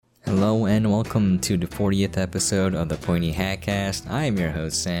Hello and welcome to the 40th episode of the Pointy Hackcast. I am your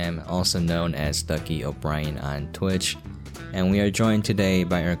host Sam, also known as Ducky O'Brien on Twitch, and we are joined today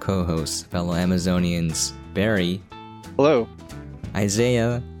by our co-hosts, fellow Amazonians, Barry. Hello.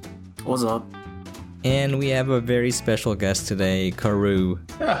 Isaiah. What's up? And we have a very special guest today, Karu.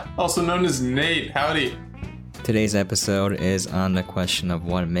 Yeah, also known as Nate. Howdy. Today's episode is on the question of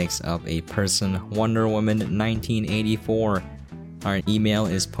what makes up a person. Wonder Woman 1984. Our email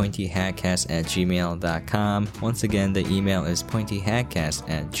is pointyhackcast@gmail.com. Once again, the email is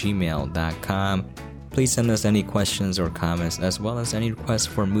pointyhackcast@gmail.com. Please send us any questions or comments, as well as any requests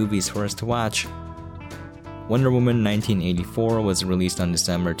for movies for us to watch. Wonder Woman 1984 was released on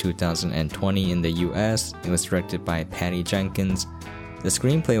December 2020 in the US. It was directed by Patty Jenkins. The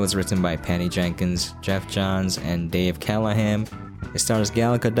screenplay was written by Patty Jenkins, Jeff Johns, and Dave Callahan. It stars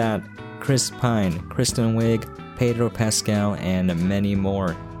Gal Gadot, Chris Pine, Kristen Wiig, Pedro Pascal, and many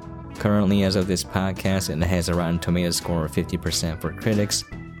more. Currently, as of this podcast, it has a Rotten Tomatoes score of 50% for critics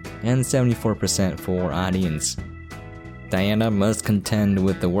and 74% for audience. Diana must contend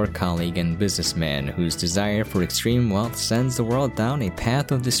with the work colleague and businessman whose desire for extreme wealth sends the world down a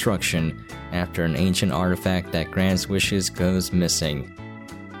path of destruction after an ancient artifact that grants wishes goes missing.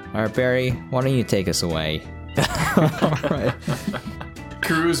 Alright, Barry, why don't you take us away? Alright.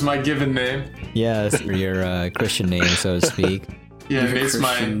 Karu's my given name. Yes, for your Christian name, so to speak. Yeah, Nate's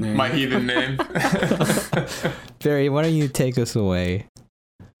my heathen name. Barry, why don't you take us away?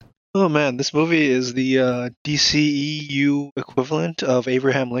 Oh man, this movie is the DCEU equivalent of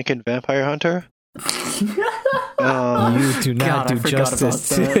Abraham Lincoln Vampire Hunter. You do not do justice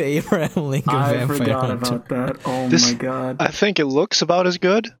to Abraham Lincoln Vampire Hunter. I forgot about that. Oh my god. I think it looks about as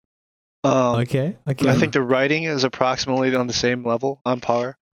good. Okay. I think the writing is approximately on the same level, on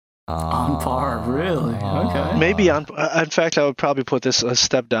par. On par, really? Okay. Maybe on. In fact, I would probably put this a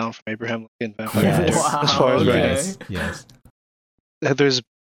step down from Abraham Lincoln Vampire Hunter Wow, as far as writing. Yes. There's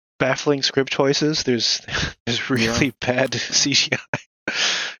baffling script choices. There's really bad CGI.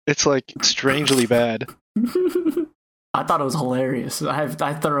 It's like strangely bad. I thought it was hilarious.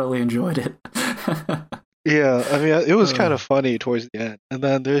 I thoroughly enjoyed it. Yeah, I mean, it was kind of funny towards the end, and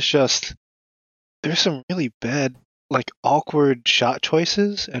then there's some really bad, like awkward shot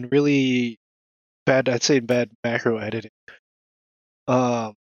choices and really bad, I'd say bad macro editing.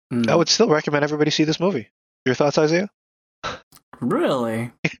 I would still recommend everybody see this movie. Your thoughts, Isaiah?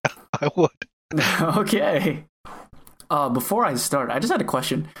 Really? Yeah, I would. Okay. Before I start, I just had a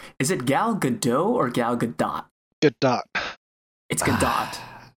question. Is it Gal Gadot or Gal Gadot? Gadot. It's Gadot.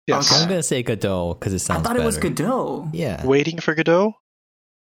 Yes. I'm gonna say Godot because it sounds I thought better. it was Gadot. Yeah. Waiting for Godot?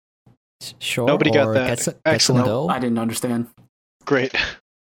 Sure. Nobody got that. Excellent. No, I didn't understand. Great.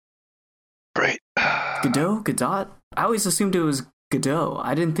 Gadot? I always assumed it was Godot.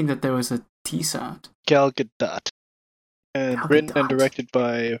 I didn't think that there was a T sound. Gal Gadot. And Gal written Gadot. and directed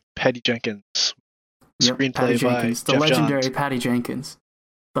by Patty Jenkins. Yep, Screenplay Patty by Jenkins, the Jeff legendary Johns. Patty Jenkins.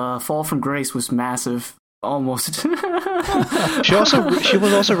 The Fall from Grace was massive. Almost. She was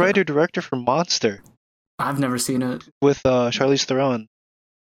also writer-director for Monster I've never seen it. with Charlize Theron,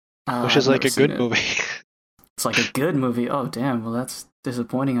 which is I've like never a seen good it. movie. It's like a good movie. Oh, damn. Well, that's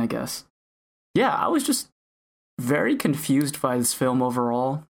disappointing, I guess. Yeah, I was just very confused by this film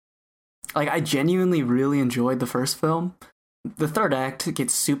overall. Like, I genuinely really enjoyed the first film. The third act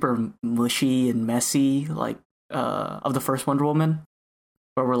gets super mushy and messy, like, of the first Wonder Woman,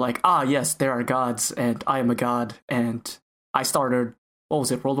 where we're like, yes, there are gods, and I am a god, and I started, what was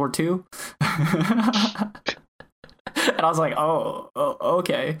it, World War II? And I was like, oh,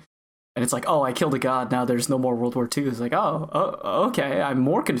 okay. And it's like, I killed a god, now there's no more World War II. It's like, okay, I'm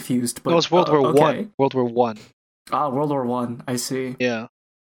more confused. But It was World War okay. One. World War One. World War One, I see. Yeah.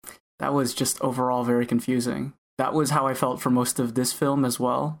 That was just overall very confusing. That was how I felt for most of this film as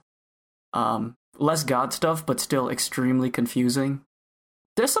well. Less god stuff, but still extremely confusing.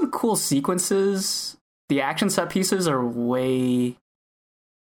 There's some cool sequences. The action set pieces are way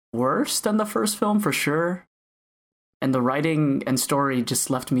worse than the first film, for sure. And the writing and story just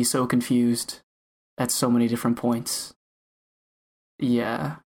left me so confused at so many different points.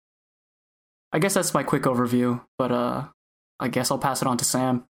 Yeah. I guess that's my quick overview, but I guess I'll pass it on to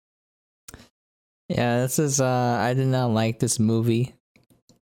Sam. Yeah, this is. I did not like this movie.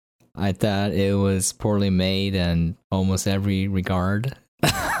 I thought it was poorly made in almost every regard.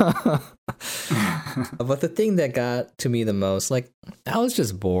 But the thing that got to me the most, like, I was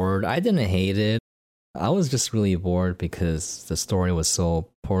just bored. I didn't hate it. I was just really bored because the story was so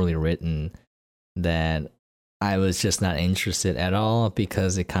poorly written that I was just not interested at all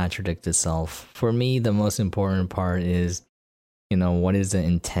because it contradicts itself. For me, the most important part is what is the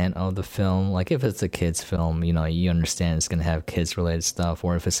intent of the film? Like, if it's a kid's film, you understand it's going to have kids-related stuff.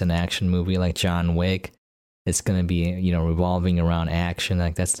 Or if it's an action movie like John Wick, it's going to be, revolving around action.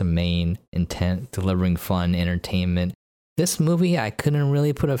 Like, that's the main intent, delivering fun, entertainment. This movie, I couldn't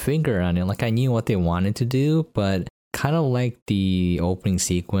really put a finger on it. Like, I knew what they wanted to do, but kind of like the opening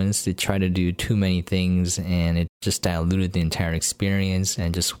sequence, they tried to do too many things, and it just diluted the entire experience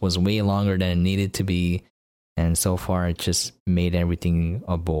and just was way longer than it needed to be. And so far, it just made everything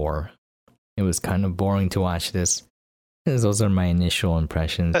a bore. It was kind of boring to watch this. Those are my initial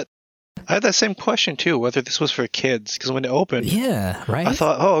impressions. I had that same question, too, whether this was for kids. Because when it opened, yeah, right? I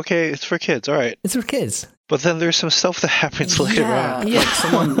thought, oh, okay, it's for kids. All right. It's for kids. But then there's some stuff that happens later on. Yeah,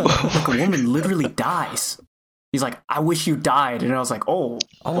 like a woman literally dies. He's like, I wish you died. And I was like, oh,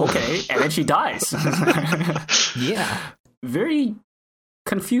 okay. And then she dies. Yeah. Very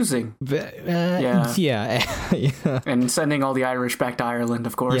confusing. Yeah. And sending all the Irish back to Ireland,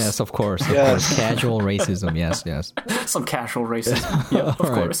 of course. Yes, of course. Yes. Casual racism. Yes. Some casual racism. Yeah, of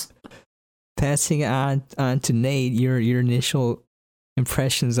course. Passing on to Nate, your initial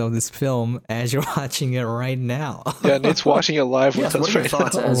impressions of this film as you're watching it right now. Yeah, Nate's watching it live with us right now.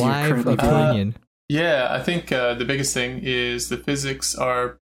 Live opinion. Yeah, I think the biggest thing is the physics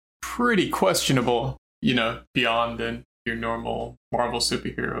are pretty questionable, beyond than your normal Marvel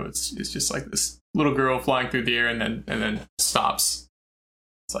superhero. It's just like this little girl flying through the air and then stops.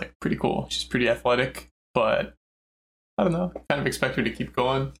 It's like pretty cool. She's pretty athletic, but I don't know. Kind of expect her to keep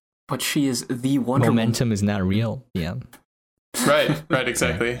going. But she is the Wonder Momentum Woman. is not real. Yeah. Right,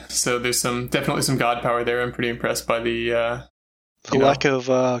 exactly. Yeah. So there's definitely some god power there. I'm pretty impressed by the lack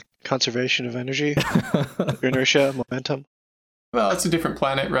of conservation of energy, inertia, momentum. Well, it's a different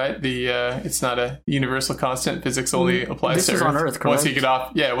planet, right? It's not a universal constant. Physics only applies to Earth. This is on Earth, correct? Once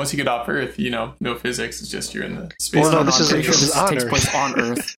you get off Earth, no physics. It's just you're in the space. Well, no, this is on takes Earth. Place on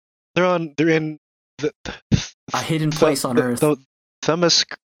Earth. They're in a hidden place on Earth. The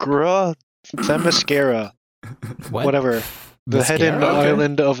Themyscira, whatever. The hidden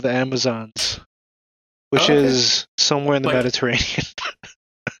island of the Amazons, which is somewhere in the Mediterranean.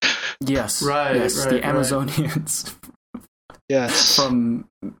 Yes. Right. Yes, the Amazonians. Yes. From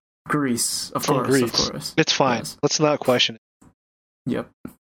Greece, of course. It's fine. Yes. Let's not question it. Yep.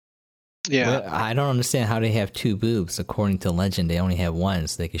 Yeah. Well, I don't understand how they have two boobs. According to legend, they only have one,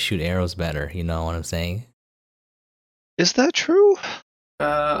 so they can shoot arrows better. You know what I'm saying? Is that true?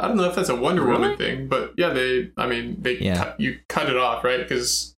 I don't know if that's a Wonder Woman thing, but yeah, you cut it off, right?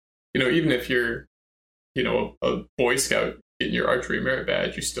 Because, even if you're, a Boy Scout getting your archery merit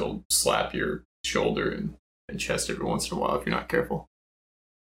badge, you still slap your shoulder and chest every once in a while if you're not careful.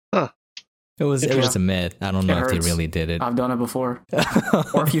 Huh. It was a myth. I don't know if they really did it. I've done it before.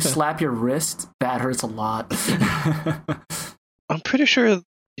 Or if you slap your wrist, that hurts a lot. I'm pretty sure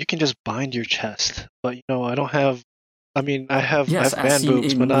you can just bind your chest, but I don't have. I have man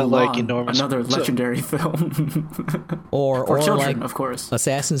boobs, but not like enormous. Another legendary film. or children, like of course.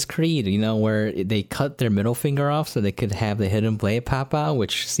 Assassin's Creed, where they cut their middle finger off so they could have the hidden blade pop out,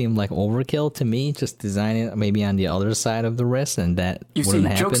 which seemed like overkill to me. Just design it maybe on the other side of the wrist, and that wouldn't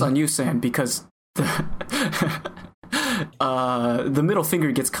happen. Joke's on you, Sam, because the middle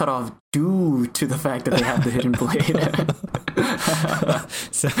finger gets cut off due to the fact that they have the hidden blade.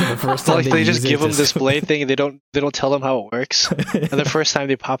 So the first time they just give them this blade thing, and they don't tell them how it works. And the first time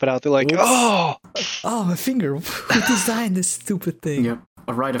they pop it out, they're like, "Oh, my finger! Who designed this stupid thing?" Yep,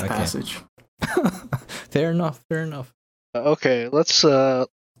 a rite of passage. Fair enough. Okay, let's start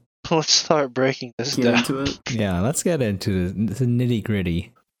breaking this down. Into it. Yeah, let's get into the nitty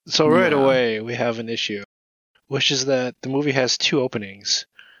gritty. So right away, we have an issue, which is that the movie has two openings.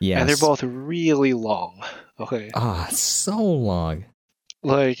 Yes. And they're both really long. Okay. So long.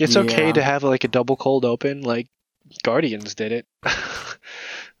 Like, it's okay to have like a double cold open, like Guardians did it.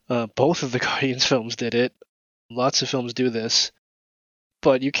 Both of the Guardians films did it. Lots of films do this.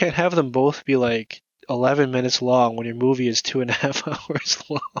 But you can't have them both be like 11 minutes long when your movie is 2.5 hours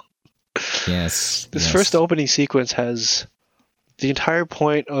long. Yes. This first opening sequence has... The entire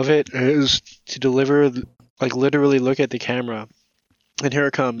point of it is to deliver, like literally look at the camera. And here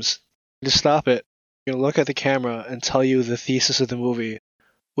it comes. Just stop it. You're going to look at the camera and tell you the thesis of the movie,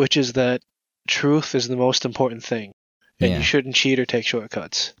 which is that truth is the most important thing. And you shouldn't cheat or take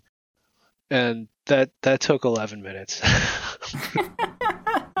shortcuts. And that took 11 minutes.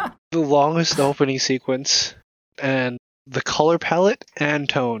 The longest opening sequence, and the color palette and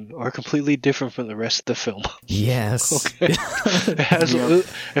tone are completely different from the rest of the film. Yes. Okay.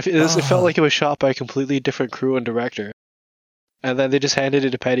 It felt like it was shot by a completely different crew and director. And then they just handed it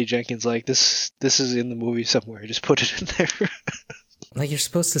to Patty Jenkins, like, this is in the movie somewhere. Just put it in there. Like, you're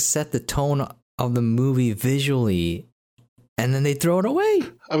supposed to set the tone of the movie visually, and then they throw it away.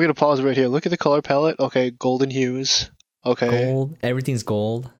 I'm going to pause right here. Look at the color palette. Okay, golden hues. Okay. Gold. Everything's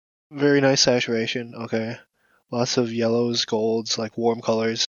gold. Very nice saturation. Okay. Lots of yellows, golds, like warm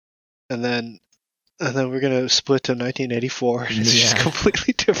colors. And then we're going to split to 1984. And it's just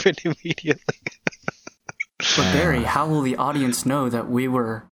completely different immediately. But Barry, how will the audience know that we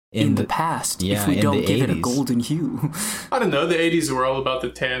were in the past if we don't give 80s. it a golden hue? I don't know. The 80s were all about the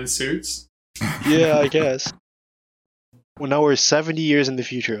tan suits. Yeah, I guess. Well, now we're 70 years in the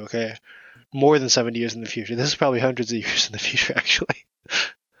future, okay? More than 70 years in the future. This is probably hundreds of years in the future, actually.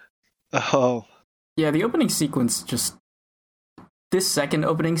 Oh. Yeah, the opening sequence this second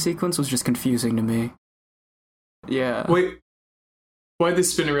opening sequence was just confusing to me. Yeah. Wait. Why'd they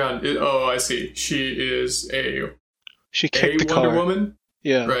spin around? I see. She kicked the Wonder car. Woman?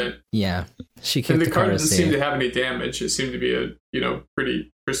 Yeah. Right. Yeah. She kicked And the the car car. didn't seem to have any damage. It seemed to be a,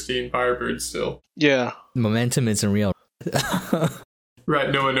 pretty pristine Firebird still. Yeah. Momentum isn't real.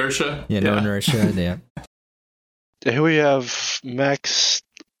 Right, no inertia. Yeah, no inertia. Yeah. Here we have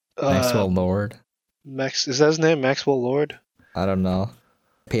Maxwell Lord. Is that his name? Maxwell Lord? I don't know.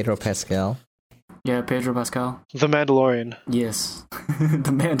 Pedro Pascal. Yeah, Pedro Pascal. The Mandalorian. Yes.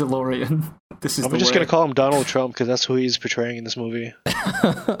 The Mandalorian. This is I'm just going to call him Donald Trump because that's who he's portraying in this movie.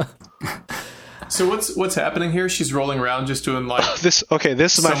 So what's happening here? She's rolling around just doing like... This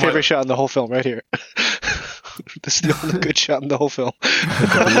is my favorite shot in the whole film right here. This is the only good shot in the whole film.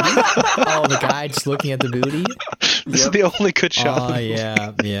 Oh, the guy just looking at the booty? This is the only good shot. Oh,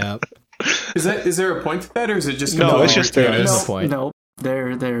 yeah. Is there a point to that, or is it just... No, it's just there. There's no point. No,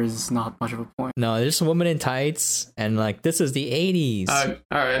 there's not much of a point. No, there's a woman in tights, and like, this is the 80s. All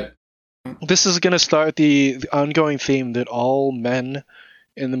right. This is going to start the ongoing theme that all men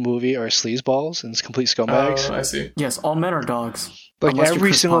in the movie are sleazeballs and complete scumbags. Oh, I see. Yes, all men are dogs. Like, Unless you're every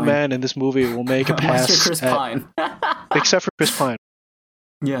Chris single Pine. man in this movie will make a Unless you're pass Chris Pine. except for Chris Pine.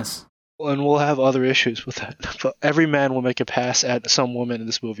 Yes. And we'll have other issues with that. But every man will make a pass at some woman in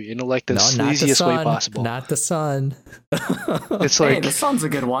this movie in like the sleaziest way possible. Not the son. It's like, Hey, the son's a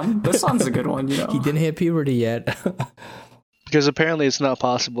good one. The son's a good one, you know. He didn't hit puberty yet. because apparently it's not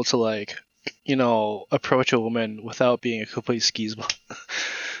possible to like, approach a woman without being a complete skisma.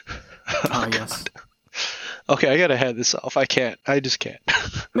 Oh, yes. Okay, I gotta head this off. I can't. I just can't.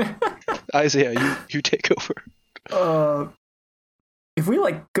 Isaiah, you take over. If we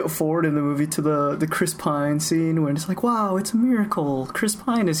go forward in the movie to the Chris Pine scene when it's like, wow, it's a miracle, Chris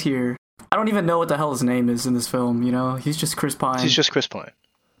Pine is here. I don't even know what the hell his name is in this film, he's just Chris Pine. He's just Chris Pine.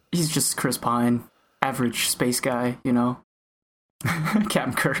 He's just Chris Pine, average space guy,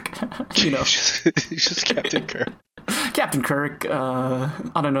 Captain Kirk, He's just Captain Kirk. Captain Kirk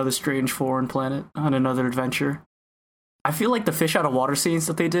on another strange foreign planet, on another adventure. I feel like the fish out of water scenes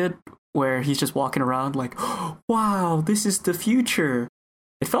that they did, where he's just walking around like, oh, wow, this is the future.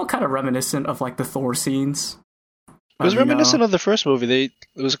 It felt kind of reminiscent of the Thor scenes. It was reminiscent of the first movie.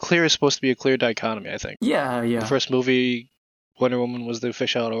 It was supposed to be a clear dichotomy, I think. Yeah. The first movie, Wonder Woman was the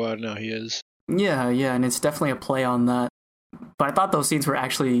fish out of water. Now he is. Yeah, and it's definitely a play on that. But I thought those scenes were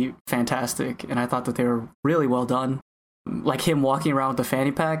actually fantastic, and I thought that they were really well done. Like him walking around with the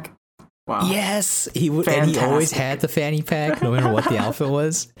fanny pack. Wow. Yes, he would, and he always had the fanny pack, no matter what the outfit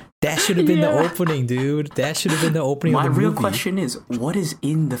was. That should have been the opening, dude. That should have been the opening of the movie. My real question is, what is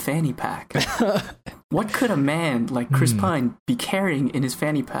in the fanny pack? What could a man like Chris Pine be carrying in his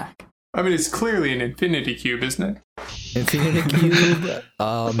fanny pack? I mean, it's clearly an infinity cube, isn't it? Infinity cube,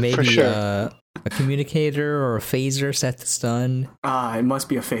 maybe sure. A communicator or a phaser set to stun. It must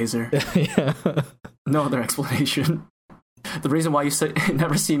be a phaser. Yeah. No other explanation. The reason why you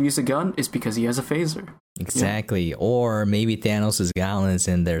never see him use a gun is because he has a phaser. Exactly. Yeah. Or maybe Thanos' gauntlet's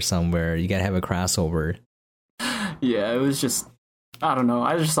in there somewhere. You gotta have a crossover. Yeah, it was just... I don't know.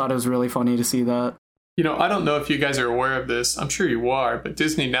 I just thought it was really funny to see that. I don't know if you guys are aware of this. I'm sure you are, but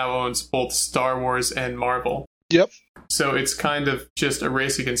Disney now owns both Star Wars and Marvel. Yep. So it's kind of just a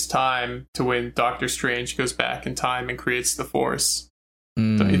race against time to when Doctor Strange goes back in time and creates the Force.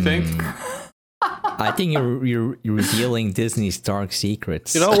 Don't you think? I think you're revealing Disney's dark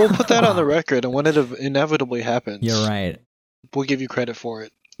secrets. We'll put that on the record, and when it inevitably happens, You're right. We'll give you credit for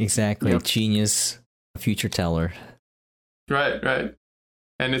it. Exactly. Yep. Genius future teller. Right.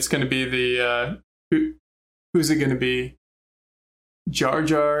 And it's going to be the who's it going to be? Jar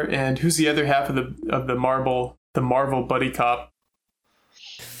Jar, and who's the other half of the Marvel buddy cop?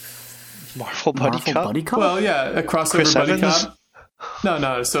 Marvel buddy cop? Buddy cop? Well, yeah, a crossover Chris buddy Evans? cop.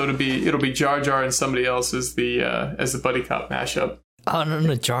 No. So it'll be Jar Jar and somebody else as the buddy cop mashup. Oh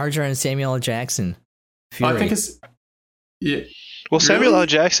no, Jar Jar and Samuel L. Jackson. Fury. I think it's Well, Samuel Really? L.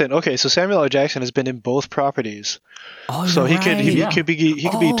 Jackson. Okay, so Samuel L. Jackson has been in both properties, Oh, so you're he could right. could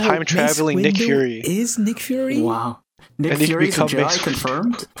be time traveling Mace Nick Windu Fury. is Nick Fury. Wow. Nick And he could Fury's a become Jedi Mace-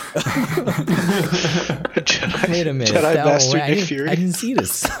 confirmed? Wait a minute. Jedi That- Master wait, Nick Fury. I didn't see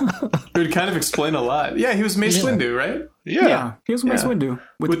this. It would kind of explain a lot. Yeah, he was Mace Yeah. Windu, right? Yeah. He was Mace Yeah. Windu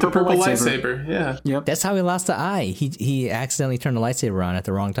with, With the purple lightsaber. Yeah. Yep. That's how he lost the eye. He accidentally turned the lightsaber on at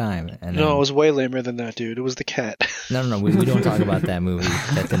the wrong time. And No, then- it was way lamer than that, dude. It was the cat. no. We don't talk about that movie.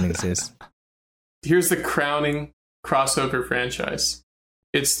 That didn't exist. Here's the crowning crossover franchise.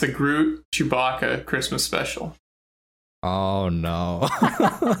 It's the Groot Chewbacca Christmas special. Oh no.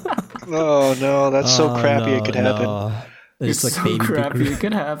 Oh no, that's so Oh, crappy no, it could happen. No. It's like so baby crappy Groot. it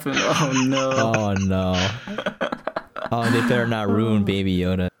could happen. Oh no. Oh no. Oh, they better not ruin Baby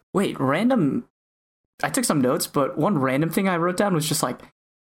Yoda. Wait, I took some notes, but one random thing I wrote down was just like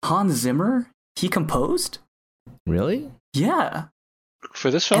Hans Zimmer, he composed? Really? Yeah.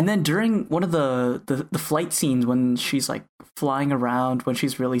 For this film? And then during one of the flight scenes when she's like flying around when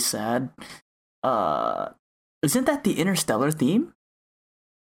she's really sad, isn't that the Interstellar theme?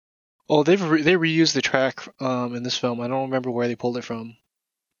 Oh, they reused the track in this film. I don't remember where they pulled it from.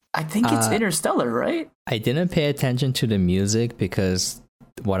 I think it's Interstellar, right? I didn't pay attention to the music because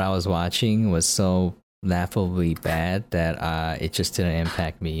what I was watching was so laughably bad that it just didn't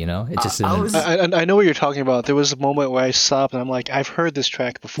impact me, you know? It just didn't. I know what you're talking about. There was a moment where I stopped and I'm like, I've heard this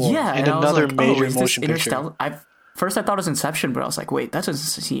track before Yeah, in and I was another like, major is this motion picture. Interstellar? First I thought it was Inception, but I was like, wait, that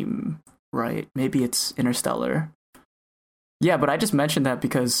doesn't seem right. Maybe it's Interstellar. Yeah, but I just mentioned that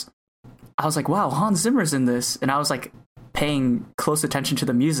because I was like, wow, Hans Zimmer's in this, and I was like paying close attention to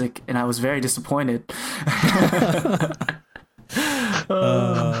the music, and I was very disappointed.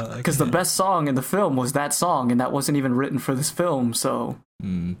 Because the best song in the film was that song, and that wasn't even written for this film, so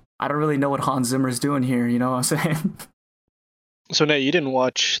I don't really know what Hans Zimmer's doing here, you know what I'm saying? So, Nate, you didn't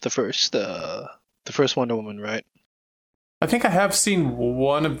watch the first Wonder Woman, right? I think I have seen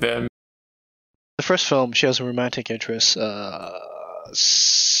one of them. The first film, she has a romantic interest.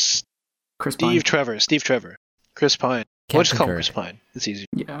 Chris Pine. Steve Trevor. Chris Pine. We'll just call him Chris Pine. It's easy.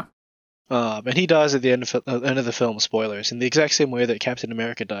 Yeah. And he dies at the end of the film, spoilers, in the exact same way that Captain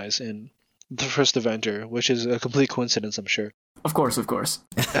America dies in the first Avenger, which is a complete coincidence, I'm sure. Of course.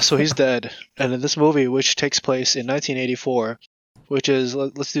 So he's dead. And in this movie, which takes place in 1984, which is,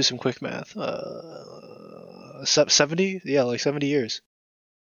 let's do some quick math, 70? Yeah, like 70 years.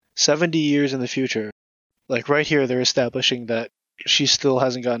 70 years in the future. Like right here, they're establishing that she still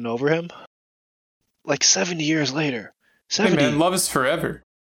hasn't gotten over him. Like 70 years later. 70. Hey man, love is forever.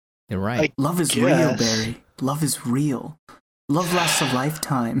 You're right. Love is real, Barry. Love is real. Love lasts a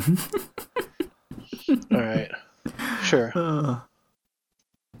lifetime. All right. Sure.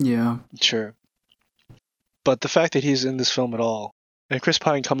 Yeah. Sure. But the fact that he's in this film at all, and Chris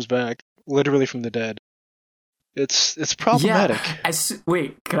Pine comes back literally from the dead, it's problematic. Yeah.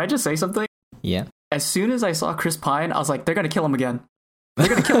 Wait, can I just say something? Yeah. As soon as I saw Chris Pine, I was like, they're going to kill him again. They're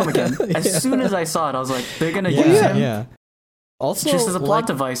going to kill him again. As soon as I saw it, I was like, they're going to use him Yeah. Also, just as a plot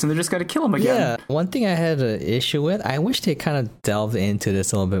device, and they're just going to kill him again. Yeah. One thing I had an issue with, I wish they kind of delved into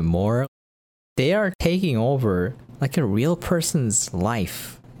this a little bit more. They are taking over like a real person's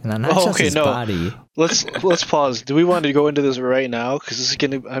life, and not just his body. Let's pause. Do we want to go into this right now? Because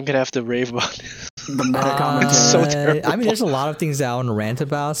I'm gonna have to rave about this. The meta commentary. It's so terrible. I mean, there's a lot of things that I want to rant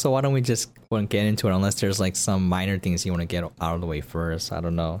about, so why don't we just get into it? Unless there's like some minor things you want to get out of the way first. I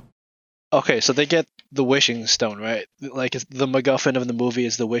don't know. Okay, so they get the wishing stone, right? Like the MacGuffin of the movie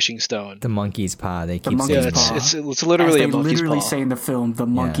is the wishing stone. The monkey's paw. They keep monkey's saying paw. that. It's literally As a they monkey's literally paw. say in the film, the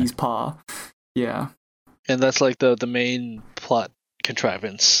monkey's paw. Yeah. And that's like the main plot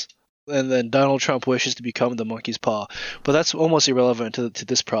contrivance. And then Donald Trump wishes to become the monkey's paw. But that's almost irrelevant to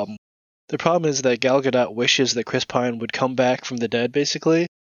this problem. The problem is that Gal Gadot wishes that Chris Pine would come back from the dead, basically.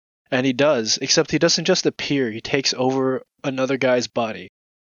 And he does, except he doesn't just appear. He takes over another guy's body.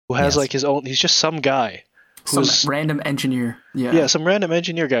 Who has like his own... He's just some guy. Some random engineer. Yeah, some random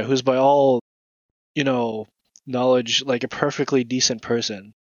engineer guy who's by all, knowledge, like a perfectly decent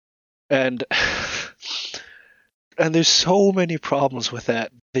person. And there's so many problems with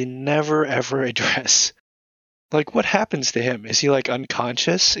that. They never ever address. Like, what happens to him? Is he like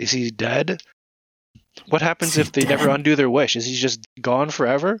unconscious? Is he dead? What happens if they never undo their wish? Is he just gone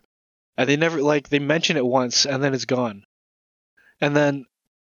forever? And they never they mention it once and then it's gone. And then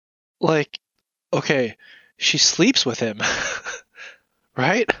okay, she sleeps with him.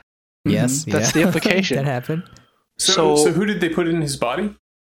 Right? Yes, That's the implication. That happened. So who did they put in his body?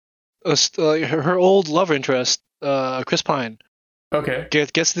 Her old love interest, Chris Pine. Okay.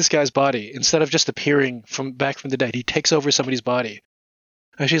 Gets this guy's body. Instead of just appearing back from the dead, he takes over somebody's body.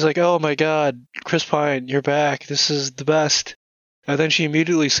 And she's like, "Oh my god, Chris Pine, you're back. This is the best." And then she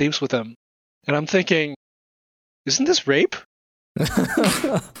immediately sleeps with him. And I'm thinking, isn't this rape?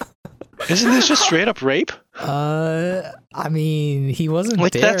 Isn't this just straight up rape? I mean, he wasn't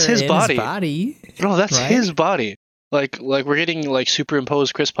like there that's his in body. His body. No, that's right? his body. Like we're getting like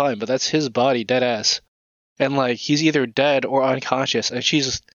superimposed Chris Pine, but that's his body, dead ass. And like he's either dead or unconscious, and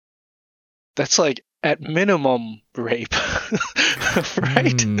that's like at minimum rape.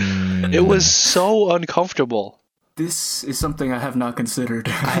 Right? It was so uncomfortable. This is something I have not considered.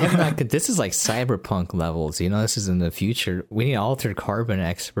 This is like cyberpunk levels. This is in the future. We need an altered carbon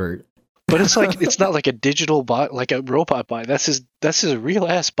expert. But it's like it's not like a digital body, like a robot body. That's his real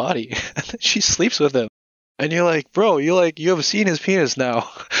ass body. And then she sleeps with him, and you're like, bro, you have seen his penis now.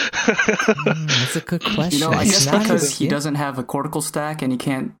 That's a good question. I guess because he doesn't have a cortical stack and he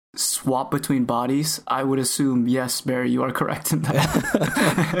can't swap between bodies, I would assume yes, Barry, you are correct in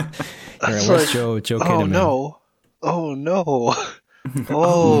that. Where's like, Joe Kinnaman? Oh no.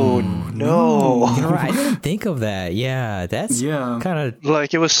 Oh no! I didn't think of that. Yeah, that's kind of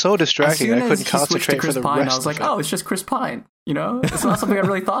like it was so distracting. I couldn't concentrate for the Pine, rest. I was like, oh, it's just Chris Pine. It's not something I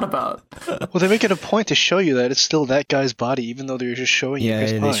really thought about. Well, they make it a point to show you that it's still that guy's body, even though they're just showing you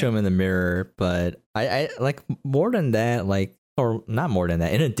Chris Pine. They show him in the mirror. But I like more than that, or not more than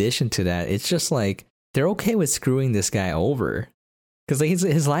that. In addition to that, it's just like they're okay with screwing this guy over. Because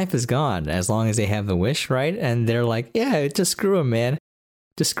his life is gone as long as they have the wish, right? And they're like, yeah, just screw him, man.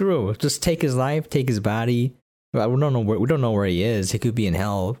 Just screw him. Just take his life, take his body. We don't know where he is. He could be in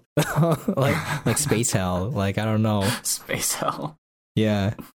hell, like space hell. Like I don't know. Space hell.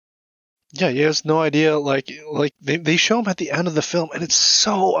 Yeah. Yeah, he has no idea. Like they show him at the end of the film, and it's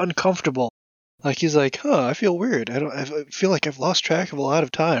so uncomfortable. Like he's like, I feel weird. I feel like I've lost track of a lot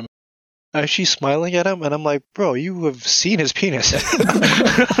of time. And she's smiling at him, and I'm like, bro, you have seen his penis. She's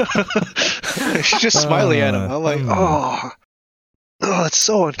just smiling at him. I'm like, oh, it's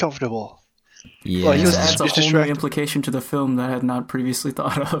so uncomfortable. Yeah, it adds a whole new implication to the film that I had not previously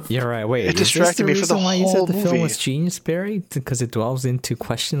thought of. You're right. Wait, it distracted me for the whole movie. You said the film was genius, Barry? Because it delves into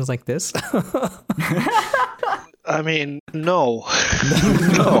questions like this? I mean, no.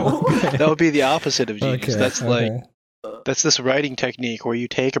 No. That would be the opposite of genius. That's this writing technique where you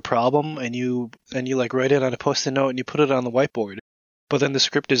take a problem and you like write it on a post-it note and you put it on the whiteboard. But then the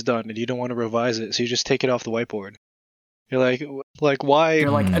script is done and you don't want to revise it, so you just take it off the whiteboard. You're like why?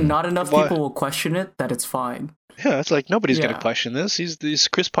 You're like, not enough people will question it that it's fine. Yeah, it's like nobody's gonna question this. He's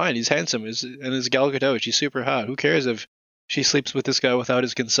Chris Pine. He's handsome. And his Gal Gadot. She's super hot. Who cares if she sleeps with this guy without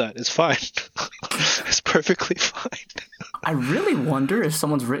his consent? It's fine. It's perfectly fine. I really wonder if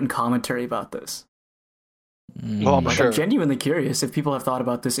someone's written commentary about this. Well, I'm sure. I'm genuinely curious if people have thought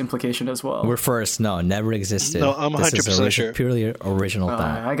about this implication as well. We're first. No, it never existed. No, I'm 100% sure. Purely original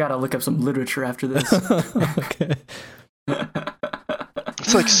thought. I gotta look up some literature after this. Okay.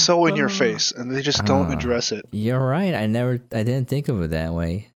 It's like so in your face, and they just don't address it. You're right. I didn't think of it that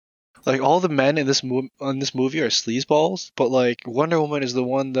way. Like all the men in this movie are sleazeballs, but like Wonder Woman is the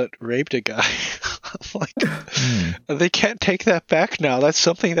one that raped a guy. I'm like, they can't take that back now. That's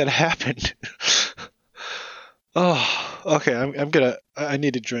something that happened. Oh, okay. I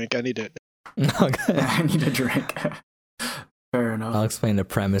need a drink. I need it. Okay. I need a drink. Fair enough. I'll explain the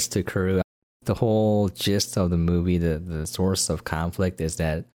premise to Karu. The whole gist of the movie, the source of conflict is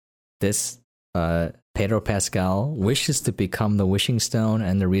that this Pedro Pascal wishes to become the Wishing Stone,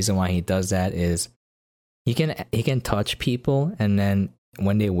 and the reason why he does that is he can touch people, and then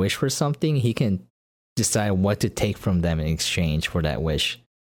when they wish for something, he can decide what to take from them in exchange for that wish.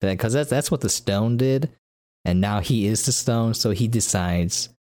 Because that's what the stone did. And now he is the stone, so he decides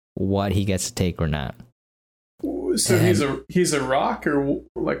what he gets to take or not. So he's a rock or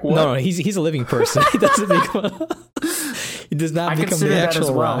like what? No, he's a living person. He doesn't become. He does not become the actual as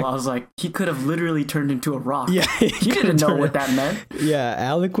well. rock. I was like, he could have literally turned into a rock. Yeah, he didn't know what that meant. Yeah,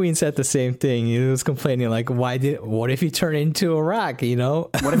 Alec Queen said the same thing. He was complaining like, what if he turned into a rock?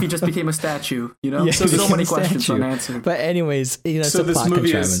 What if he just became a statue? Yeah, so many questions unanswered. But anyways, so this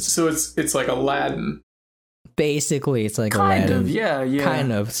movie is it's like Aladdin. Basically, it's like kind Aladdin. Of, yeah.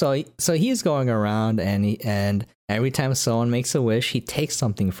 Kind of. So he's going around, and every time someone makes a wish, he takes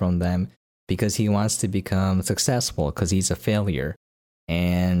something from them because he wants to become successful because he's a failure,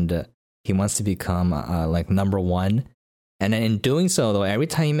 and he wants to become like number one. And then in doing so, though, every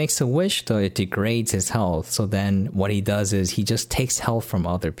time he makes a wish, though, it degrades his health. So then what he does is he just takes health from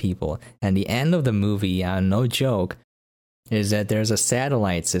other people. And the end of the movie, no joke, is that there's a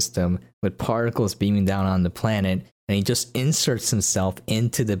satellite system with particles beaming down on the planet, and he just inserts himself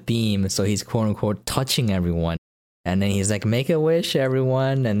into the beam, so he's quote-unquote touching everyone. And then he's like, make a wish,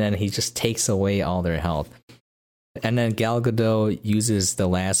 everyone, and then he just takes away all their health. And then Gal Gadot uses the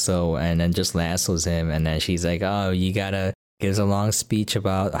lasso and then just lassos him, and then she's like, oh, you gotta, gives a long speech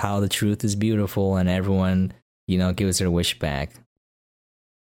about how the truth is beautiful, and everyone, gives their wish back.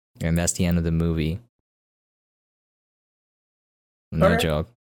 And that's the end of the movie. No joke.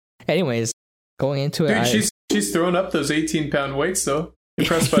 Anyways, going into it, she's throwing up those 18-pound weights, though.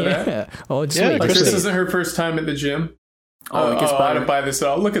 Impressed by that? Oh, just wait. Like, this isn't her first time at the gym. I don't buy this at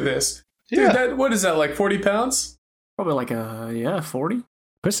all. Look at this. Yeah. Dude, what is that, like 40 pounds? Probably like 40.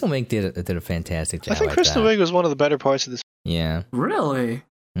 Kristen Wiig did a fantastic job. I think Kristen Wiig was one of the better parts of this. Yeah. Really?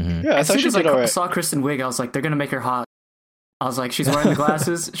 Mm-hmm. Yeah, I thought she did all right. I saw Kristen Wiig, I was like, they're going to make her hot. I was like, she's wearing the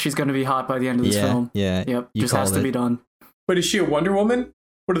glasses. She's going to be hot by the end of this film. Yeah. Yep. Just has to be done. But is she a Wonder Woman?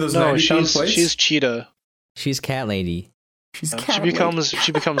 What are those 90-pound plates? She's Cheetah. She's Cat Lady. She's Cat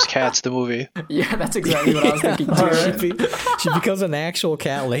she becomes Cats, the movie. Yeah, that's exactly what I was thinking too. She becomes an actual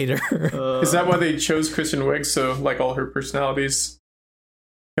cat later. Is that why they chose Kristen Wiig? So, like, all her personalities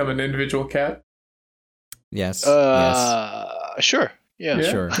become an individual cat? Yes. Sure. Yeah.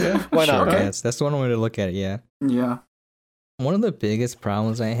 Sure. Yeah. Why not? Sure, yes. That's one way to look at it, yeah. Yeah. One of the biggest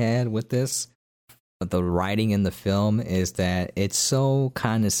problems I had with this, the writing in the film, is that it's so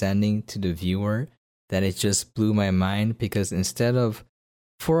condescending to the viewer that it just blew my mind, because instead of,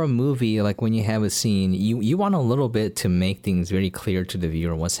 for a movie, like when you have a scene, you want a little bit to make things very clear to the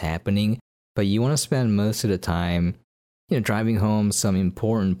viewer what's happening, but you want to spend most of the time, driving home some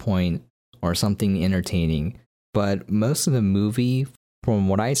important point or something entertaining. But most of the movie, from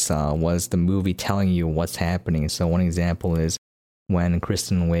what I saw, was the movie telling you what's happening. So one example is when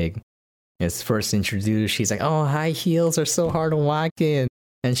Kristen Wiig is first introduced, she's like, oh, high heels are so hard to walk in.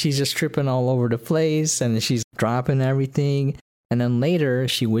 And she's just tripping all over the place, and she's dropping everything. And then later,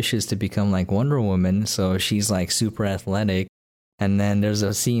 she wishes to become like Wonder Woman, so she's like super athletic. And then there's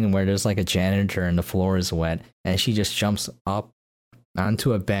a scene where there's like a janitor and the floor is wet, and she just jumps up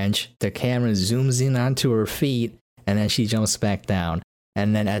onto a bench. The camera zooms in onto her feet, and then she jumps back down.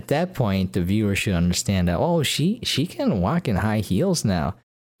 And then at that point, the viewer should understand that, oh, she can walk in high heels now.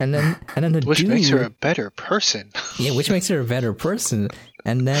 And then the which dude, makes her a better person. Yeah, which makes her a better person.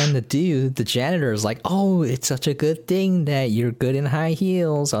 And then the janitor is like, oh, it's such a good thing that you're good in high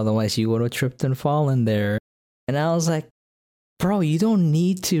heels, otherwise you would have tripped and fallen there. And I was like, bro, you don't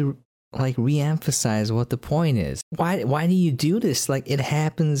need to like re-emphasize what the point is. Why do you do this? Like, it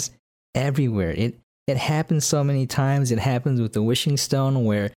happens everywhere. It happens so many times. It happens with the wishing stone,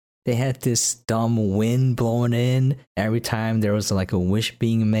 where they had this dumb wind blowing in every time there was like a wish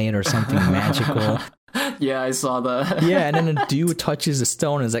being made or something magical. Yeah, I saw that. Yeah, and then the dude touches the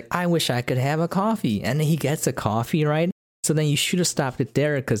stone and is like, I wish I could have a coffee. And then he gets a coffee, right? So then you should have stopped it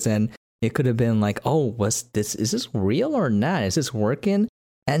there, because then it could have been like, oh, is this real or not? Is this working?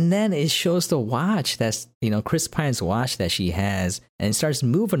 And then it shows the watch that's, Chris Pine's watch that she has, and it starts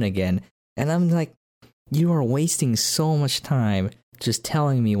moving again. And I'm like, you are wasting so much time just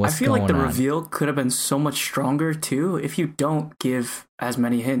telling me what's going on. I feel like the reveal could have been so much stronger too if you don't give as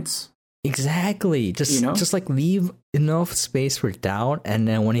many hints. Exactly. Just like leave enough space for doubt, and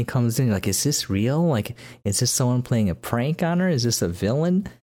then when he comes in, you're like, is this real? Like, is this someone playing a prank on her? Is this a villain?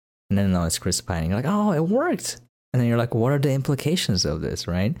 And then no, it's Chris Pine. You're like, oh, it worked. And then you're like, what are the implications of this,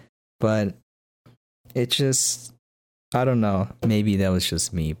 right? But it just, I don't know. Maybe that was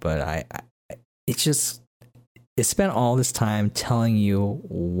just me, but it spent all this time telling you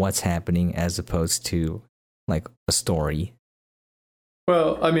what's happening as opposed to like a story.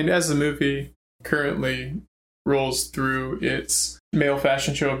 Well, I mean, as the movie currently rolls through its male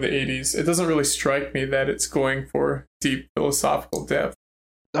fashion show of the 80s, it doesn't really strike me that it's going for deep philosophical depth.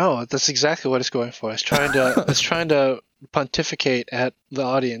 No, that's exactly what it's going for. It's trying to pontificate at the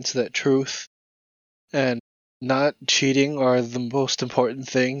audience that truth and not cheating are the most important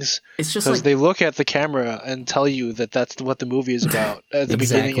things. It's just because they look at the camera and tell you that that's what the movie is about at the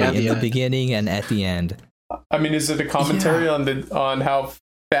beginning and the beginning and at the end. I mean, is it a commentary on how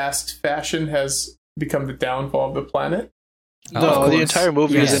fast fashion has become the downfall of the planet? No, the entire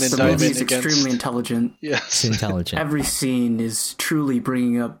movie is an indictment the movie is against... extremely intelligent. Yes, it's intelligent. Every scene is truly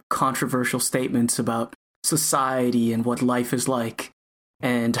bringing up controversial statements about society and what life is like,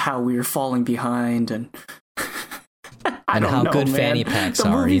 and how we're falling behind, and how good fanny packs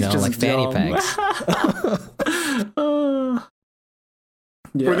are, like fanny packs.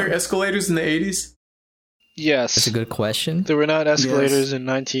 Yeah. Were there escalators in the 80s? Yes. That's a good question. There were not escalators in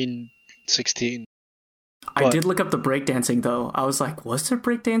 1916. I did look up the breakdancing, though. I was like, was there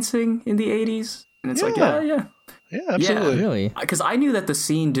breakdancing in the 80s? And it's like, yeah. Yeah, absolutely. Yeah, really? Because I knew that the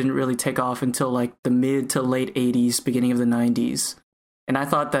scene didn't really take off until like the mid to late 80s, beginning of the 90s. And I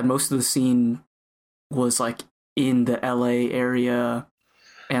thought that most of the scene was like in the LA area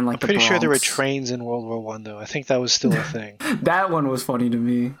and like I'm pretty sure there were Bronx. trains in World War One, though. I think that was still a thing. That one was funny to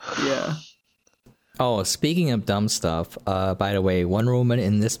me. Yeah. Oh, speaking of dumb stuff, by the way, Wonder Woman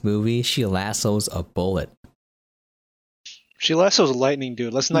in this movie, she lassos a bullet. She lassos lightning,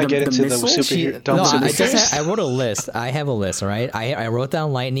 dude. Let's not get into the superhero. I wrote a list. I have a list, right? I wrote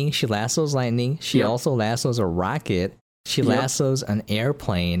down lightning. She lassos lightning. She also lassos a rocket. She lassos an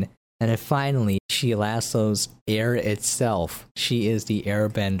airplane. And then finally, she lassos air itself. She is the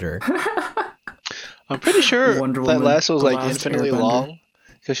airbender. I'm pretty sure Wonder that Woman, lasso is the like last infinitely airbender. long.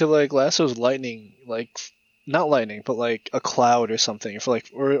 Because she like lassos lightning, like not lightning, but like a cloud or something. For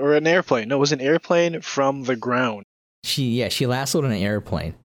like or an airplane. No, it was an airplane from the ground. She lassoed an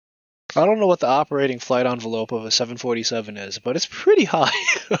airplane. I don't know what the operating flight envelope of a 747 is, but it's pretty high.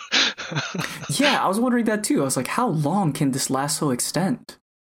 Yeah, I was wondering that too. I was like, how long can this lasso extend?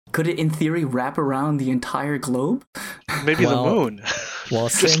 Could it, in theory, wrap around the entire globe? Maybe the moon. Well,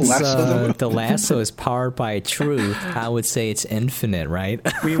 Just since lasso the moon. the lasso is powered by truth, I would say it's infinite, right?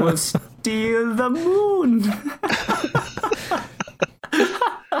 We will steal the moon.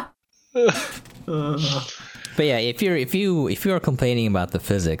 But yeah, if you're complaining about the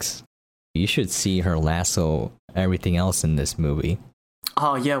physics, you should see her lasso everything else in this movie.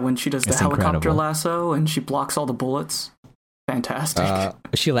 Oh yeah, when she does the It's helicopter incredible. lasso and she blocks all the bullets. Fantastic.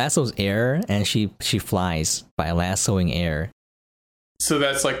 She lassos air and she flies by lassoing air. So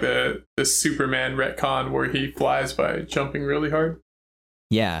that's like the Superman retcon where he flies by jumping really hard?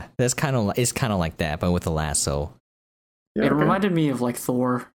 Yeah, it's kind of like that, but with a lasso. Yeah, It reminded me of like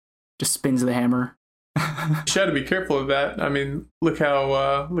Thor, just spins the hammer. You should to be careful of that. I mean, look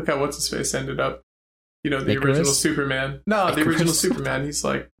how what's his face ended up. You know, the Icarus? original Superman. No, the original Superman. He's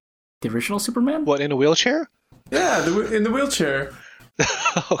like, The original Superman? What, in a wheelchair? yeah, in the wheelchair.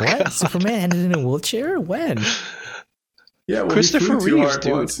 Oh, What? God. Superman ended in a wheelchair? When? Yeah, well, Christopher he flew too Reeves, hard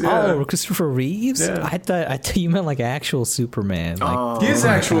dude. once, yeah. Oh, Christopher Reeves? Yeah. I thought you meant like actual Superman. Like, Oh. He is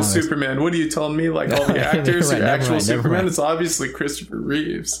my actual God. Superman. What are you telling me? Like all the actors Never are mind, actual never Superman? mind. It's obviously Christopher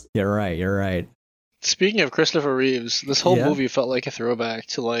Reeves. You're right. Speaking of Christopher Reeves, this whole Yeah. movie felt like a throwback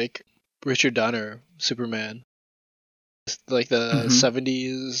to like Richard Donner Superman, like the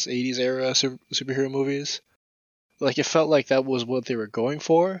 70s, 80s era superhero movies. Like it felt like that was what they were going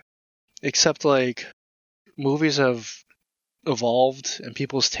for, except like movies have evolved and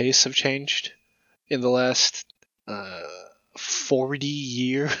people's tastes have changed in the last 40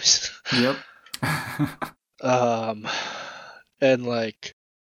 years. Yep. And like,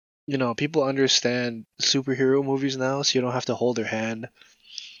 you know, people understand superhero movies now, so you don't have to hold their hand.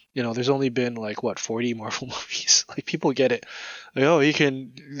 You know, there's only been like 40 Marvel movies. Like people get it. Like, oh, he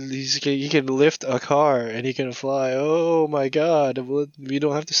can lift a car and he can fly. Oh my God! Well, we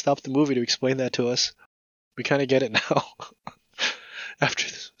don't have to stop the movie to explain that to us. We kind of get it now. After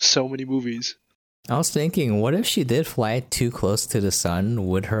so many movies. I was thinking, what if she did fly too close to the sun?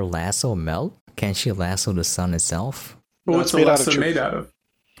 Would her lasso melt? Can she lasso the sun itself? Well, What's it's made the out of lasso truth. made out of?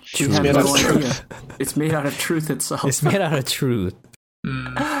 You It's have made out no of idea. truth. It's made out of truth itself. It's made out of truth.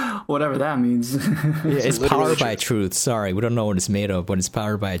 Whatever that means. Yeah, it's literally powered by truth. truth. Sorry, we don't know what it's made of, but it's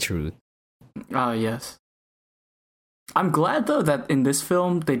powered by truth. Ah, yes. I'm glad though that in this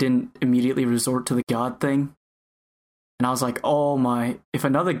film they didn't immediately resort to the god thing. And I was like, oh my, if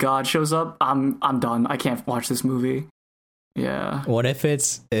another god shows up, I'm done. I can't watch this movie. Yeah. What if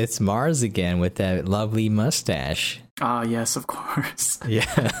it's Mars again with that lovely mustache? Ah, yes, of course. Yeah.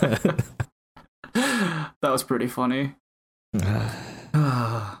 That was pretty funny.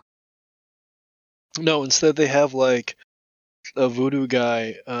 No, instead they have like a voodoo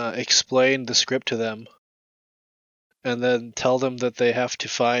guy explain the script to them and then tell them that they have to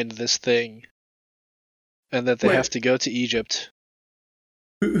find this thing and that they Wait. have to go to Egypt.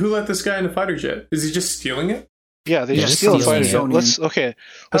 Who let this guy in a fighter jet? Is he just stealing it? Yeah, they Yeah, just steal a stealing fighter it. jet.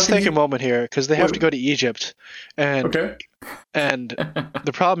 Let's can take you- a moment here because they have What- to go to Egypt, and Okay. and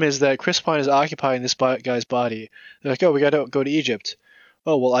the problem is that Chris Pine is occupying this guy's body. They're like, oh, we gotta go to Egypt.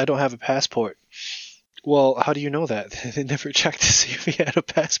 Oh, well, I don't have a passport. Well, how do you know that? They never checked to see if he had a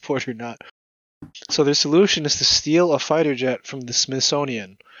passport or not. So their solution is to steal a fighter jet from the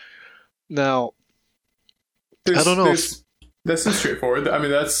Smithsonian. Now, I don't know That's just straightforward. I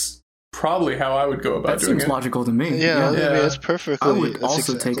mean, that's probably how I would go about That doing seems it. logical to me. Yeah, I mean, Yeah. it's perfectly. I would that's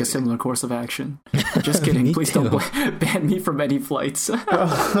also take a exactly- similar course of action. Just kidding. Me Please too. don't ban me from any flights.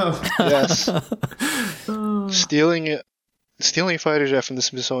 Yes. Stealing fighter jet from the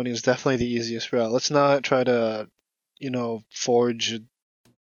Smithsonian is definitely the easiest route. Let's not try to, forge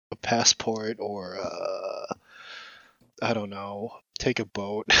a passport or I don't know, take a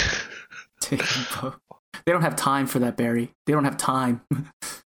boat. Take a boat. They don't have time for that, Barry. They don't have time.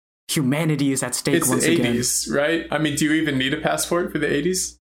 Humanity is at stake It's once the again. 80s, right? I mean, do you even need a passport for the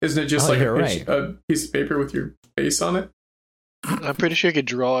 80s? Isn't it just Oh, like you're a piece of paper with your face on it? I'm pretty sure you could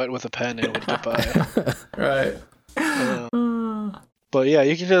draw it with a pen and it would get by. Right. But yeah,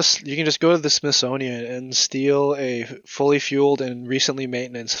 you can just go to the Smithsonian and steal a fully fueled and recently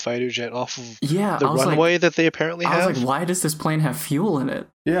maintenance fighter jet off of Yeah, the I was runway like, that they apparently I was have. like, why does this plane have fuel in it?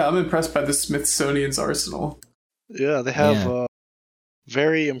 Yeah, I'm impressed by the Smithsonian's arsenal. Yeah, they have Yeah.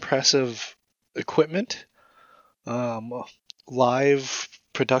 very impressive equipment, live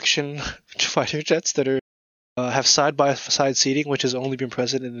production fighter jets that are have side by side seating, which has only been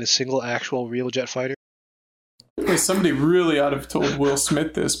present in a single actual real jet fighter. Hey, somebody really ought to have told Will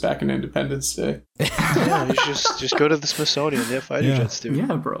Smith this back in Independence Day. Yeah, you should just go to the Smithsonian. They have fighter Yeah. jets, dude.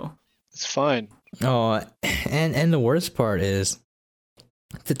 Yeah, bro. It's fine. Oh, and the worst part is,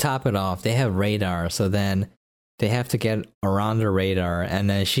 to top it off, they have radar, so then they have to get around the radar, and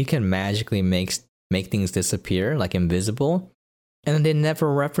then she can magically make things disappear, like invisible, and then they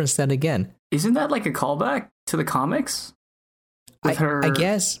never reference that again. Isn't that like a callback to the comics? With her I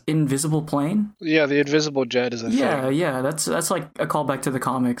guess. invisible plane? Yeah, the invisible jet is a Yeah, thing. yeah, that's like a callback to the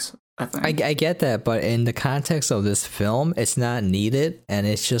comics, I think. I get that, but in the context of this film, it's not needed, and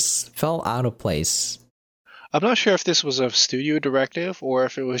it just fell out of place. I'm not sure if this was a studio directive or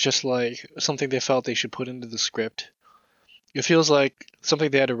if it was just like something they felt they should put into the script. It feels like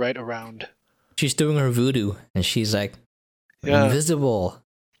something they had to write around. She's doing her voodoo, and she's like, Yeah. invisible.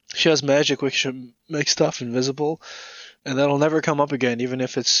 She has magic which should make stuff invisible, and that'll never come up again, even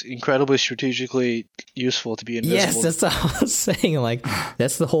if it's incredibly strategically useful to be invisible. Yes, that's what I was saying. Like,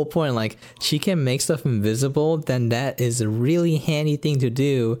 that's the whole point. Like, she can make stuff invisible, then that is a really handy thing to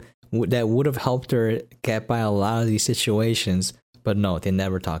do that would have helped her get by a lot of these situations. But no, they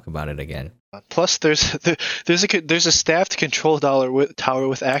never talk about it again. Plus, there's a staffed control tower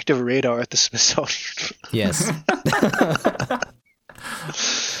with active radar at the Smithsonian. Yes.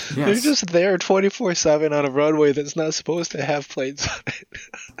 They're Yes. just there 24/7 on a runway that's not supposed to have planes on it.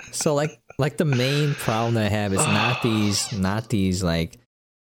 So like the main problem that I have is not these like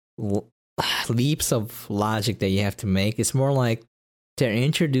leaps of logic that you have to make. It's more like they're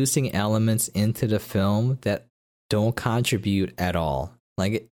introducing elements into the film that don't contribute at all.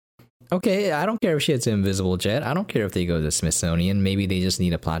 Like, okay, I don't care if she has an invisible jet. I don't care if they go to the Smithsonian. Maybe they just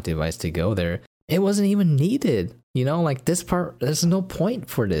need a plot device to go there. It wasn't even needed. Like this part, there's no point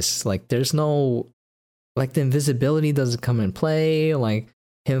for this. Like, there's no, like, the invisibility doesn't come in play. Like,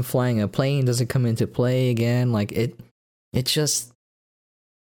 him flying a plane doesn't come into play again. Like, it just,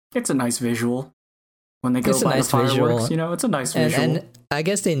 It's a nice visual. When they go It's a by nice the fireworks, visual. it's a nice and, visual. and I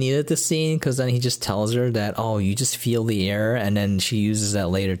guess they needed the scene because then he just tells her that, oh, you just feel the air, and then she uses that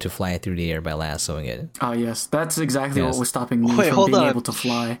later to fly through the air by lassoing it. Oh, yes. That's exactly Yes. what was stopping me Wait, from hold being on. able to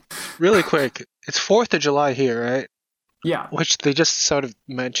fly. Really quick, it's 4th of July here, right? Yeah. Which they just sort of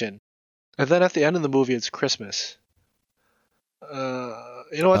mention. And then at the end of the movie, it's Christmas. You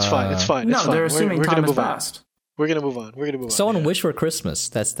know what? It's fine. It's fine. No, It's fine. they're assuming we're time gonna has move on. passed. We're gonna move on. We're gonna move on. Someone yeah. wish for Christmas.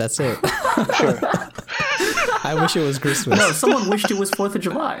 That's it. Sure. I wish it was Christmas. No, someone wished it was 4th of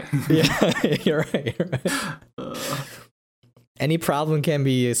July. Yeah, you're right. You're right. Any problem can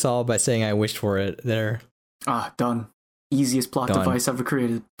be solved by saying I wished for it. There. Done. Easiest plot Done. device ever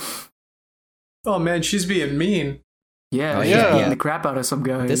created. Oh man, she's being mean. Yeah, Oh, he's yeah. beating the crap out of some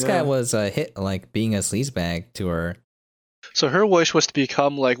guy. This yeah. guy was a hit, like being a sleazebag to her. So her wish was to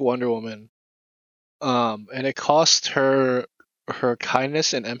become like Wonder Woman. And it cost her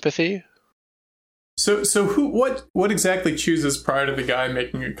kindness and empathy. So what exactly chooses prior to the guy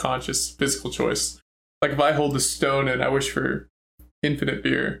making a conscious physical choice? Like if I hold a stone and I wish for infinite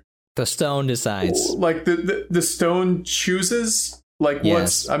beer, The stone decides. like the stone chooses. Like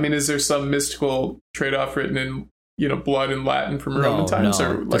Yes. is there some mystical trade-off written in blood in Latin from Roman times,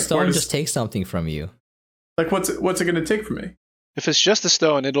 or the like stone just takes something from you. like what's it going to take from me? If it's just a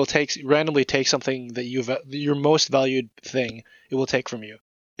stone, it'll randomly take something that your most valued thing. It will take from you.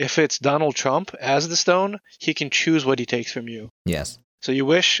 If it's Donald Trump as the stone, he can choose what he takes from you. Yes. So you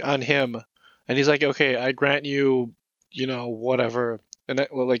wish on him, and he's like, okay, I grant you, whatever,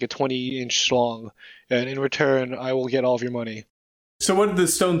 like a 20-inch schlong, and in return, I will get all of your money. So what did the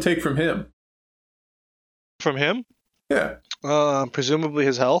stone take from him? From him? Yeah. Presumably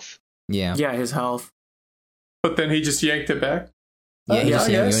his health. Yeah. Yeah, his health. But then he just yanked it back? Yeah, he yeah, just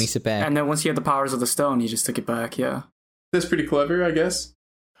I guess. yanks it back. And then once he had the powers of the stone, he just took it back, yeah. That's pretty clever, I guess.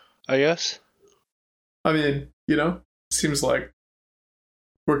 I guess. I mean, seems like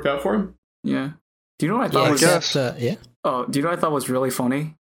worked out for him. Yeah. Do you know what I thought I was... guess. Yeah. Oh, do you know what I thought was really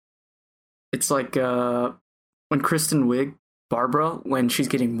funny? It's like when Kristen Wiig, Barbara, when she's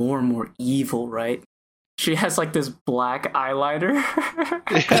getting more and more evil, right? She has like this black eyeliner.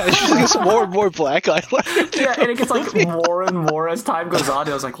 Yeah, she gets more and more black eyeliner. Yeah, and it gets like more and more as time goes on.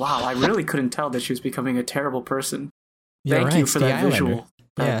 I was like, wow, I really couldn't tell that she was becoming a terrible person. Thank you for that visual.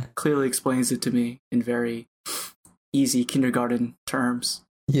 That clearly explains it to me in very easy kindergarten terms.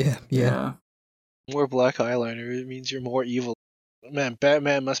 Yeah. More black eyeliner, it means you're more evil. Man,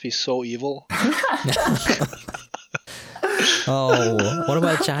 Batman must be so evil. Oh, what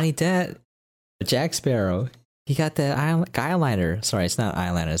about Johnny Depp? Jack Sparrow. He got the eyeliner. Sorry, it's not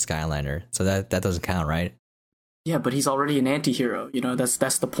eyeliner, it's skyliner. So that doesn't count, right? Yeah, but he's already an anti-hero.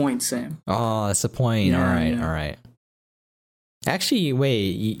 That's the point, Sam. Oh, that's the point. Yeah, All right. Actually,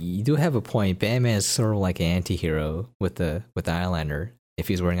 wait, you do have a point. Batman is sort of like an anti-hero with the eyeliner, if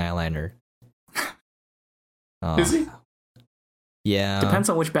he's wearing eyeliner. Is he? Yeah. Depends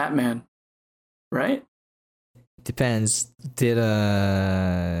on which Batman, right? Depends.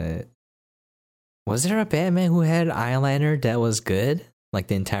 Was there a Batman who had eyeliner that was good, like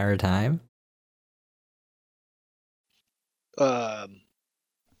the entire time? That's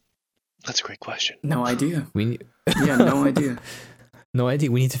a great question. No idea. No idea. No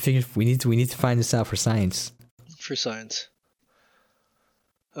idea. We need to find this out for science. For science.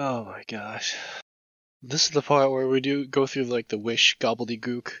 Oh my gosh. This is the part where we do go through like the wish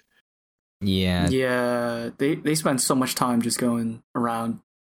gobbledygook. Yeah. Yeah, they spend so much time just going around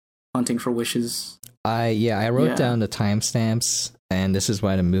hunting for wishes. I wrote down the timestamps, and this is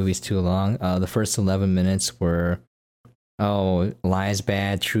why the movie's too long. The first 11 minutes were, lies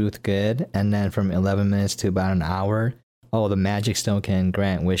bad, truth good, and then from 11 minutes to about an hour, the magic stone can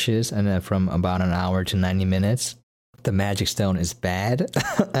grant wishes, and then from about an hour to 90 minutes, the magic stone is bad,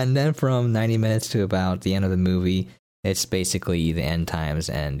 and then from 90 minutes to about the end of the movie, it's basically the end times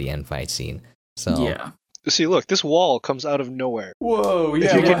and the end fight scene. So yeah. See, look, this wall comes out of nowhere. Whoa,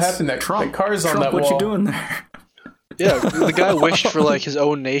 yeah, what happened? That car's on that wall. What you doing there? Yeah, the guy wished for like his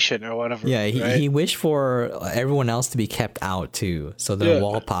own nation or whatever. Yeah, he wished for everyone else to be kept out too, so the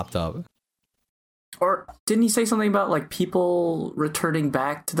wall popped up. Or didn't he say something about like people returning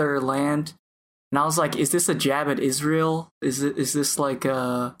back to their land? And I was like, is this a jab at Israel? Is this like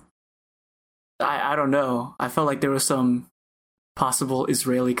I don't know. I felt like there was some possible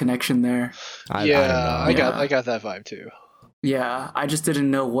Israeli connection there. I got that vibe too. Yeah, I just didn't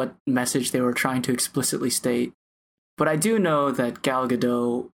know what message they were trying to explicitly state. But I do know that Gal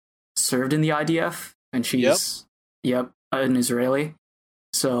Gadot served in the IDF, and she's an Israeli.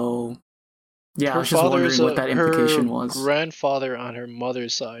 So yeah, I was just wondering what that implication was. Her grandfather on her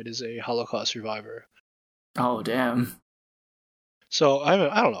mother's side is a Holocaust survivor. Oh damn. So I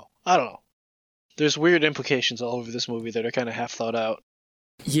don't know. There's weird implications all over this movie that are kind of half thought out.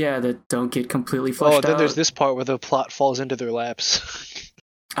 Yeah, that don't get completely fleshed out. Oh, then there's this part where the plot falls into their laps.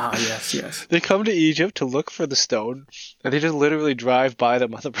 Ah, yes. They come to Egypt to look for the stone, and they just literally drive by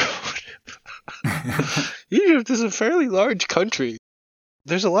them on the road. Egypt is a fairly large country.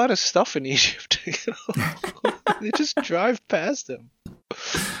 There's a lot of stuff in Egypt. They just drive past them.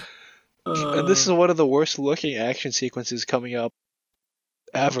 And this is one of the worst looking action sequences coming up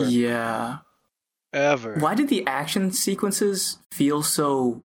ever. Yeah. Ever. Why did the action sequences feel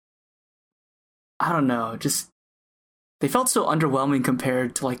so... I don't know, just... They felt so underwhelming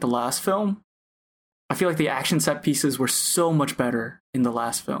compared to like the last film. I feel like the action set pieces were so much better in the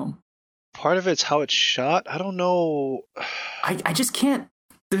last film. Part of it's how it's shot. I don't know. I just can't...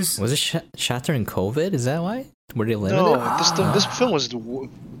 Was it shot during COVID? Is that why? Were they limited? No, this film was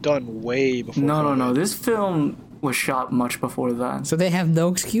done way before COVID. No. This film was shot much before that. So they have no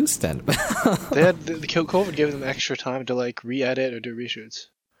excuse then. They had the COVID gave them extra time to like re-edit or do reshoots.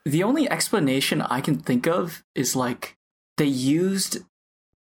 The only explanation I can think of is like they used,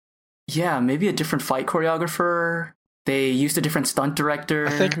 maybe a different fight choreographer. They used a different stunt director.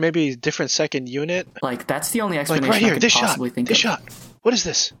 I think maybe different second unit. Like that's the only explanation like right here, I could possibly think of. This shot. What is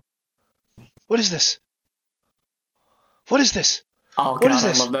this? What is this? What is this? Oh god,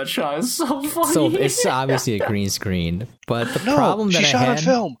 I love that shot. It's so funny. So it's obviously a green screen, but the problem that she shot on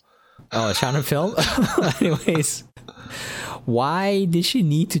film. Oh, it's shot on film. Anyways, why did she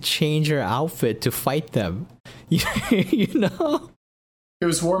need to change her outfit to fight them? You know? It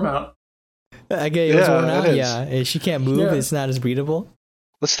was warm out. Okay, it was worn out. it is. Yeah, and she can't move. Yeah. It's not as breathable.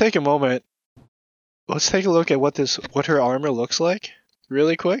 Let's take a moment. Let's take a look at what her armor looks like,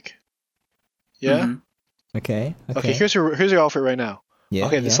 really quick. Yeah. Mhm. Okay. Okay. Here's her outfit right now. Yeah.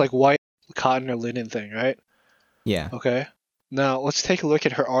 Okay, yeah. this like white cotton or linen thing, right? Yeah. Okay. Now let's take a look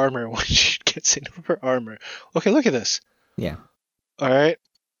at her armor when she gets into her armor. Okay, look at this. Yeah. All right.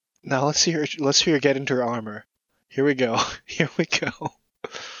 Now let's see her. Let's see her get into her armor. Here we go. Here we go.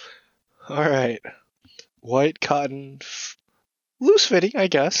 All right. White cotton, loose fitting, I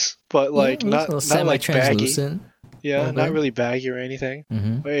guess, but like Yeah, not like baggy. semi-translucent. Yeah, Okay. not really baggy or anything.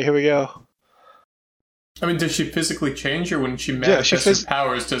 Mm-hmm. Wait, here we go. I mean, does she physically change, or when she Yeah, manifests her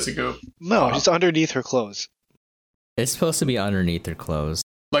powers, does it go No, it's underneath her clothes. It's supposed to be underneath her clothes.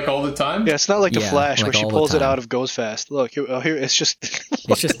 like all the time? Yeah, it's not like the Yeah, Flash like where she all the pulls it time. out of goes fast. Look, here, it's just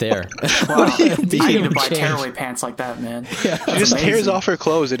It's just there. Wow. do you I need to even buy change? tearaway pants like that, man. Yeah. she just tears amazing. off her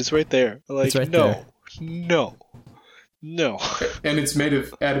clothes and it's right there. Like It's right no, there. no. And it's made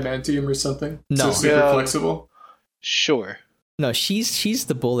of adamantium or something? No. So it's super Yeah. flexible? Sure. No, she's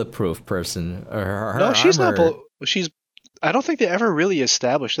the bulletproof person. Or her No, she's not. armor- She's. I don't think they ever really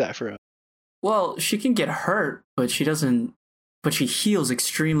established that for her. Well, she can get hurt, but she doesn't. But she heals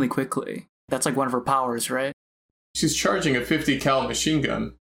extremely quickly. That's like one of her powers, right? She's charging a 50 cal machine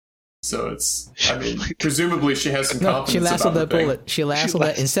gun. So it's, I mean, presumably she has some No, confidence she lassoed about the the thing. bullet. She lassoed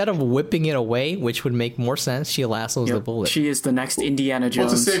that instead of whipping it away, which would make more sense. She lassos the Yep. bullet. She is the next Indiana Well, to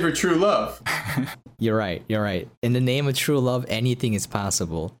Jones. save her true love. You're right. You're right. In the name of true love, anything is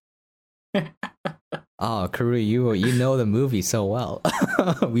possible. Oh, Karu, you know the movie so well.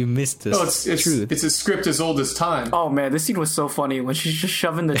 We missed this No, it's truth. it's a script as old as time. Oh man, this scene was so funny when she's just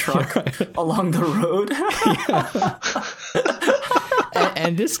shoving the truck along the road.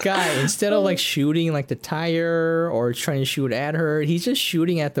 And this guy, instead of like shooting like the tire or trying to shoot at her, he's just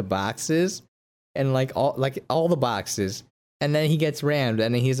shooting at the boxes and like all the boxes. And then he gets rammed,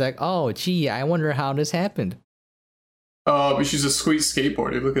 and then he's like, "Oh, gee, I wonder how this happened." Oh, but she's a sweet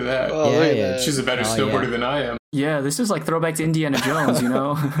skateboarder. Look at that. Oh, Yeah, look at yeah. that. She's a better Oh, snowboarder yeah. than I am. Yeah, this is like throwback to Indiana Jones, you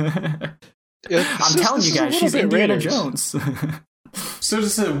know? Yeah, I'm telling you guys, she's Indiana Jones. So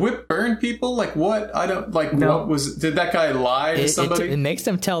does the whip burn people? Like what? I don't like. No. What was? Did that guy lie to somebody? It makes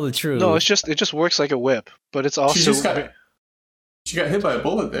them tell the truth. No, it just works like a whip, but it's also. She got hit by a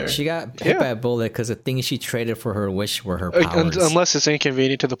bullet there. She got hit Yeah. by a bullet because the things she traded for her wish were her powers. Unless it's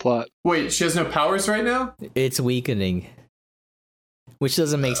inconvenient to the plot. Wait, she has no powers right now? It's weakening, which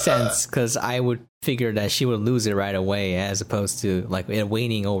doesn't make sense because I would figure that she would lose it right away as opposed to like it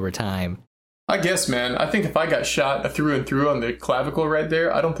waning over time. I guess, man. I think if I got shot through and through on the clavicle right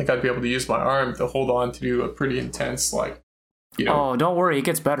there, I don't think I'd be able to use my arm to hold on to do a pretty intense, like, you know. Oh, don't worry, it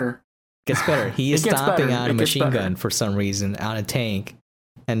gets better. Gets better. He is It gets stomping better. on a It gets machine better. gun for some reason on a tank,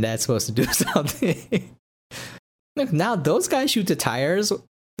 and that's supposed to do something. Look, now those guys shoot the tires.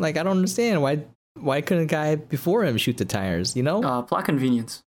 Like I don't understand why couldn't a guy before him shoot the tires? You know, Plot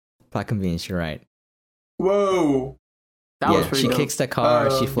convenience. plot convenience. You're right. Whoa. That was Yeah, pretty she dope. kicks the car.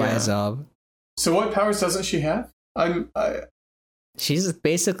 She Oh, flies yeah. up. So what powers doesn't she have? She's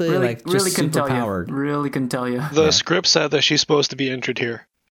basically Really, like just really couldn't super tell you. powered. Really couldn't tell you. The Yeah. script said that she's supposed to be injured here.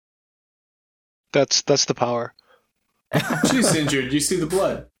 That's the power. She's injured. You see the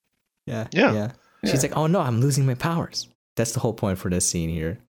blood. Yeah. Yeah. She's like, oh no, I'm losing my powers. That's the whole point for this scene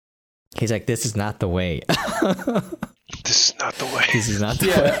here. He's like, this is not the way. This is not the way. This is not the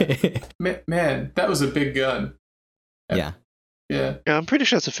Yeah. way. Man, that was a big gun. Yeah. Yeah. Yeah, I'm pretty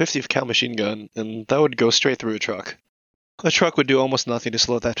sure it's a 50 cal machine gun, and that would go straight through a truck. A truck would do almost nothing to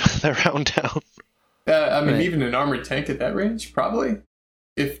slow that round down. I mean, Right. even an armored tank at that range, probably.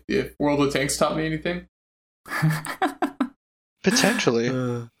 If World of Tanks taught me anything. Potentially.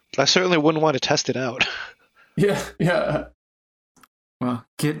 I certainly wouldn't want to test it out. Yeah, yeah. Well,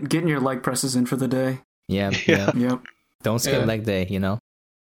 getting your leg presses in for the day. Yeah. Yeah. Yeah. Yep. Don't skip Yeah. leg day, you know?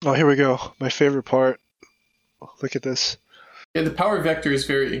 Oh, here we go. My favorite part. Look at this. Yeah, the power vector is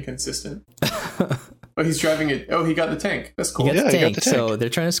very inconsistent. Oh, he's driving it. Oh, he got the tank. That's cool. He got Yeah, the he got tank, the tank. so they're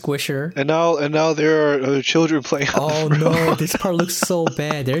trying to squish her. And now there are other children playing on Oh the road. no, this part looks so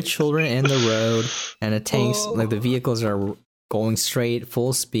bad. There are children in the road, and the tanks, Oh. like the vehicles are going straight,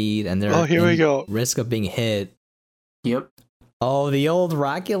 full speed, and they're Oh, here we in go. risk of being hit. Yep. Oh, the old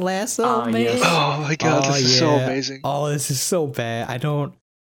rocket lasso, Ah, man. yes. Oh my god, Oh, this is so yeah. amazing. Oh, this is so bad. I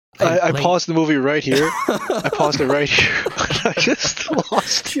I like- paused the movie right here. I paused it right here. I just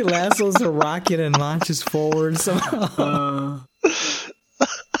lost. She lassos the rocket and launches forward somehow.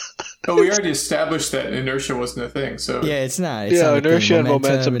 Oh, we already established that inertia wasn't a thing, so... Yeah, it's not. It's Yeah, not a thing. inertia and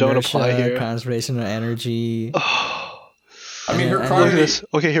momentum don't apply inertia, here. Conservation of energy. Oh, I mean, her Look at priority. this.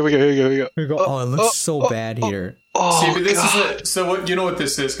 Okay, here we go. Here we go. Oh, it looks so bad here. Oh, See, but this God. is so what you know what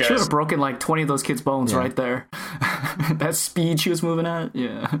this is, Should have guys. broken like 20 of those kids' bones Yeah. right there. That speed she was moving at,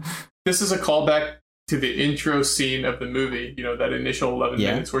 yeah. This is a callback to the intro scene of the movie. You know, that initial 11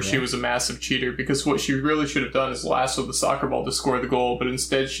 minutes where she was a massive cheater. Because what she really should have done is lasso the soccer ball to score the goal, but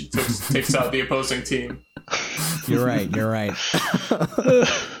instead she takes out the opposing team. You're right. You're right.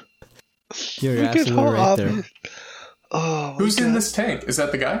 You're Look at absolutely how right there. obvious- Oh, my Who's in God. this tank? Is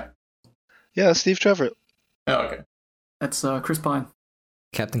that the guy? Yeah, Steve Trevor. Oh, okay. That's Chris Pine.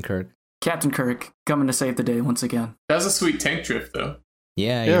 Captain Kirk. Captain Kirk coming to save the day once again. That was a sweet tank drift, though.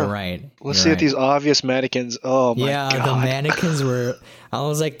 Yeah, Yeah. you're right. Let's You're see right. at these obvious mannequins. Oh my Yeah, God. the mannequins were. I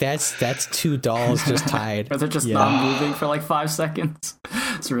was like, that's two dolls just tied. Or they're just Yeah. not moving for like 5 seconds.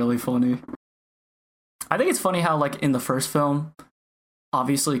 It's really funny. I think it's funny how, like, in the first film,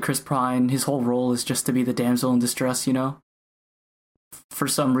 obviously Chris Pine, his whole role is just to be the damsel in distress, you know? For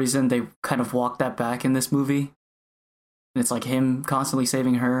some reason, they kind of walk that back in this movie. And it's like him constantly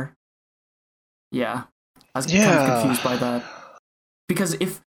saving her. Yeah. I was kind of confused by that. Because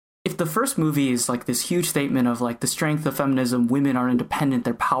if the first movie is like this huge statement of like the strength of feminism, women are independent,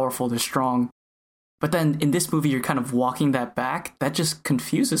 they're powerful, they're strong. But then in this movie, you're kind of walking that back. That just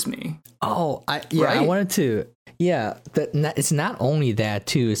confuses me. Oh, I Right? wanted to. Yeah, it's not only that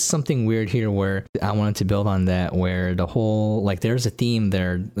too. It's something weird here where I wanted to build on that. Where the whole like, there's a theme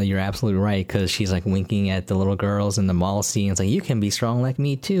there. You're absolutely right, because she's like winking at the little girls in the mall scene. It's like, you can be strong like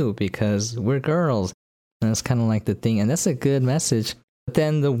me too because we're girls. And that's kind of like the thing, and that's a good message. But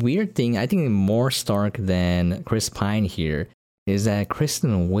then the weird thing, I think more stark than Chris Pine here, is that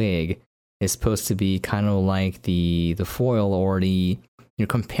Kristen Wiig is supposed to be kind of like the foil, or you're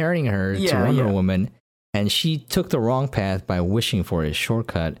comparing her to Wonder Woman, and she took the wrong path by wishing for a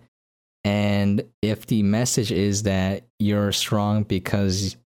shortcut. And if the message is that you're strong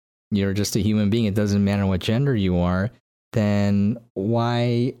because you're just a human being, it doesn't matter what gender you are, then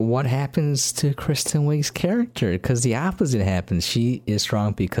what happens to Kristen Wiig's character? Because the opposite happens. She is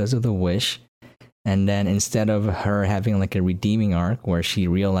strong because of the wish. And then instead of her having like a redeeming arc where she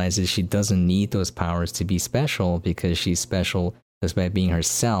realizes she doesn't need those powers to be special because she's special just by being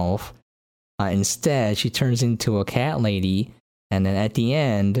herself, instead she turns into a cat lady. And then at the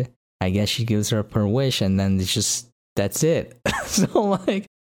end, I guess she gives her her wish, and then it's just, that's it. So like,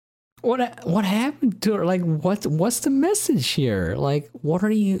 what happened to her? Like, what's the message here? Like, what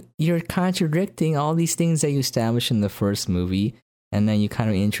are you're contradicting all these things that you established in the first movie, and then you kind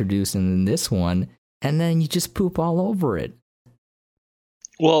of introduce in this one, and then you just poop all over it.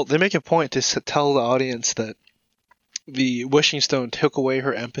 Well, they make a point to tell the audience that the wishing stone took away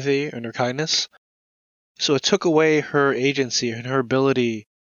her empathy and her kindness. So it took away her agency and her ability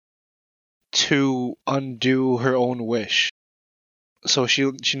to undo her own wish. So she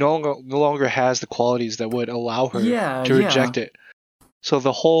no longer has the qualities that would allow her to reject it. So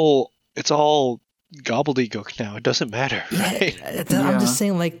it's all gobbledygook now. It doesn't matter, right? I'm just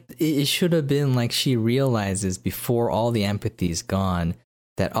saying, like, it should have been like she realizes before all the empathy is gone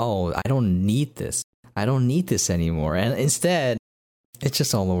that, oh, I don't need this. I don't need this anymore. And instead, it's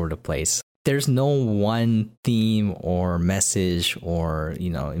just all over the place. There's no one theme or message or,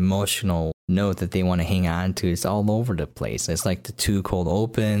 emotional note that they want to hang on to. It's all over the place. It's like the two cold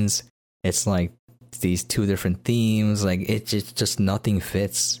opens. It's like these two different themes. Like, it just nothing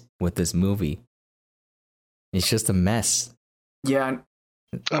fits with this movie. It's just a mess. Yeah.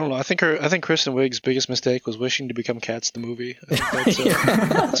 I don't know. I think Kristen Wiig's biggest mistake was wishing to become Cats the movie. I think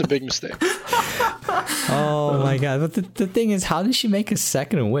that's a big mistake. Oh my god. But the thing is, how did she make a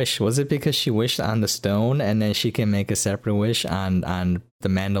second wish? Was it because she wished on the stone and then she can make a separate wish on the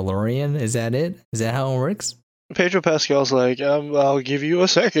Mandalorian? Is that it? Is that how it works? Pedro Pascal's like, I'll give you a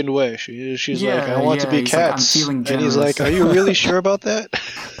second wish. She's like, I want to be Cats. Like, I'm feeling and he's like, are you really sure about that?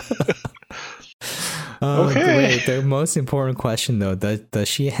 Okay. Wait, the most important question though, does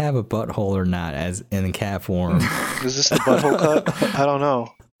she have a butthole or not, as in cat form? Is this the butthole cut? I don't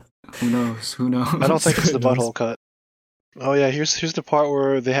know. Who knows? I don't think it's the butthole cut. Oh yeah, here's the part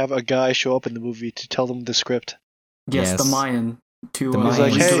where they have a guy show up in the movie to tell them the script. Yes, the Mayan. He's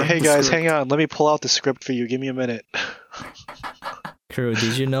like, hey guys, hang on, let me pull out the script for you. Give me a minute. Crew,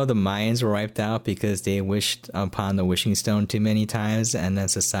 did you know the Mayans were wiped out because they wished upon the wishing stone too many times, and then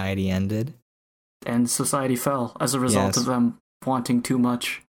society ended? And society fell as a result of them wanting too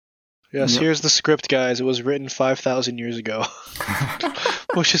much. Yes, Here's the script, guys. It was written 5,000 years ago.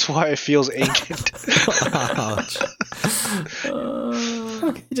 Which is why it feels ancient.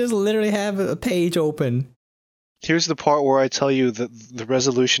 You just literally have a page open. Here's the part where I tell you the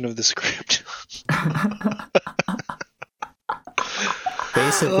resolution of the script.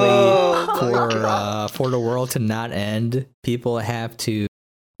 basically for the world to not end, people have to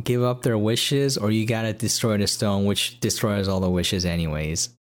give up their wishes, or you gotta destroy the stone, which destroys all the wishes anyways.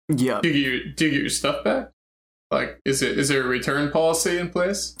 Yeah. Do you get your stuff back? Like, is there a return policy in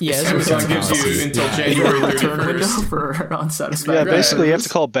place? Yeah, Amazon gives you until January 31st. For unsatisfactory. Yeah, basically you have to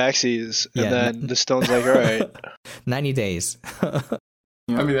call backsies, and then the stone's like, all right. 90 days. I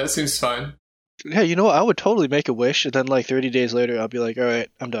mean, that seems fine. Yeah, you know what? I would totally make a wish, and then like 30 days later, I'll be like, all right,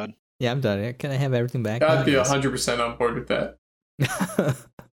 I'm done. Yeah, I'm done. Can I have everything back? I'd be 100% on board with that.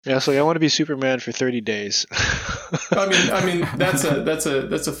 Yeah, so I want to be Superman for 30 days. I mean, that's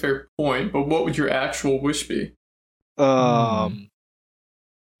a fair point. But what would your actual wish be? You know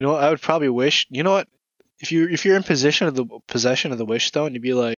what? I would probably wish. You know what? If you're in possession of the wish stone, you'd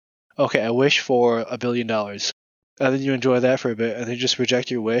be like, okay, I wish for $1 billion, and then you enjoy that for a bit, and then you just reject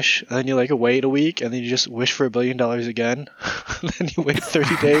your wish, and then you like wait a week, and then you just wish for $1 billion again, and then you wait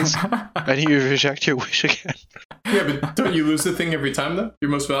 30 days, and you reject your wish again. Yeah, but don't you lose the thing every time though? Your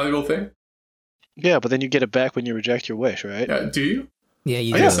most valuable thing? Yeah, but then you get it back when you reject your wish, right? Yeah, do you? Yeah,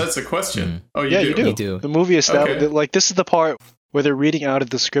 you I do. guess that's a question. Oh, Yeah, you do. You do. The movie established, Okay. like, this is the part where they're reading out of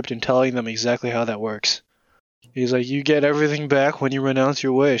the script and telling them exactly how that works. He's like, you get everything back when you renounce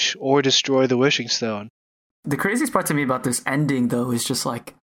your wish or destroy the wishing stone. The craziest part to me about this ending, though, is just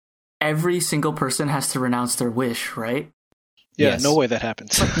like every single person has to renounce their wish, right? Yeah, Yes. no way that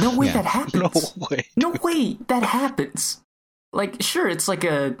happens. No way Yeah. that happens. No way. No way that happens. Like, sure, it's like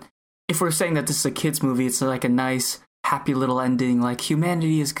if we're saying that this is a kid's movie, it's like a nice, happy little ending. Like,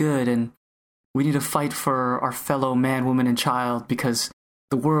 humanity is good and we need to fight for our fellow man, woman, and child because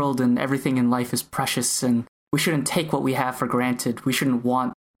the world and everything in life is precious and we shouldn't take what we have for granted. We shouldn't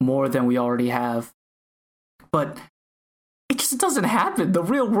want more than we already have. But it just doesn't happen. The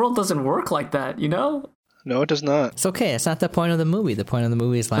real world doesn't work like that, you know? No, it does not. It's okay. It's not the point of the movie. The point of the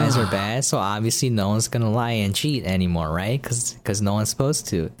movie is lies are bad, so obviously no one's gonna lie and cheat anymore, right? Because no one's supposed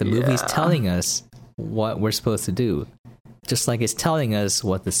to. The movie's telling us what we're supposed to do, just like it's telling us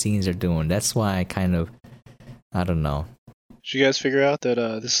what the scenes are doing. That's why I don't know. Did you guys figure out that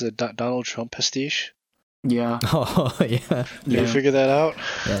this is a Donald Trump pastiche? Yeah. Oh yeah, Did you figure that out?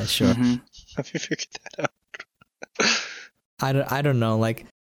 yeah, sure. Mhm. Have you figured that out? I don't know.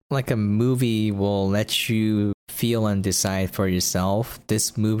 Like a movie will let you feel and decide for yourself.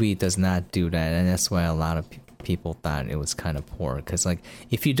 This movie does not do that, and that's why a lot of people thought it was kind of poor. Because like,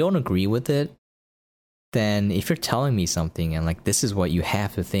 if you don't agree with it, then if you're telling me something and like this is what you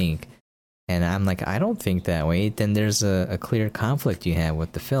have to think, and I'm like I don't think that way, then there's a clear conflict you have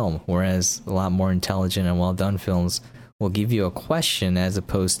with the film. Whereas a lot more intelligent and well done films will give you a question as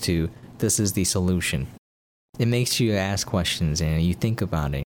opposed to this is the solution. It makes you ask questions and you think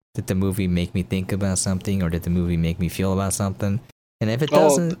about it. Did the movie make me think about something, or did the movie make me feel about something? And if it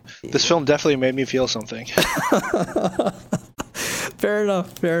doesn't, this film definitely made me feel something. Fair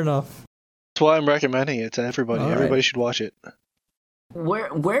enough. That's why I'm recommending it to everybody. All right. Everybody should watch it.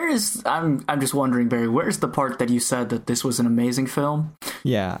 Where is I'm just wondering, Barry, where's the part that you said that this was an amazing film?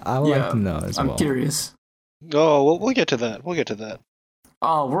 Yeah, I would like to know as well. I'm curious. Oh, we'll get to that.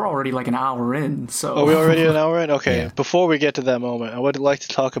 Oh, we're already like an hour in, so Oh, we already an hour in? Okay, Yeah. Before we get to that moment, I would like to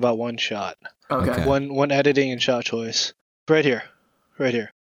talk about one shot. Okay. One editing and shot choice. Right here.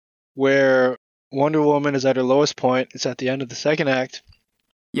 Where Wonder Woman is at her lowest point. It's at the end of the second act.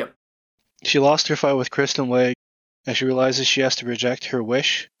 Yep. She lost her fight with Kristen Wiig, and she realizes she has to reject her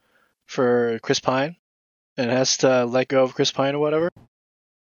wish for Chris Pine, and has to let go of Chris Pine or whatever.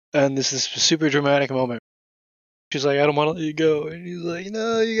 And this is a super dramatic moment. She's like, I don't want to let you go. And he's like,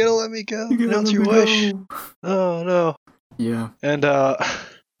 no, you gotta let me go. Announce your wish. Oh, no. Yeah. And,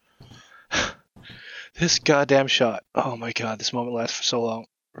 this goddamn shot. Oh my god, this moment lasts for so long.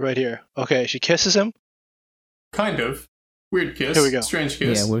 Right here. Okay, she kisses him. Kind of. Weird kiss. Here we go. Strange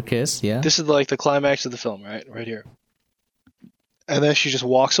kiss. Yeah, we're kiss. Yeah. This is like the climax of the film, right? Right here. And then she just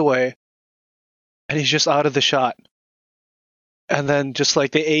walks away, and he's just out of the shot. And then just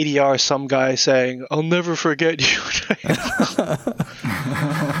like the ADR, some guy saying, I'll never forget you.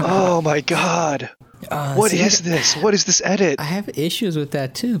 Oh my god. What is this? What is this edit? I have issues with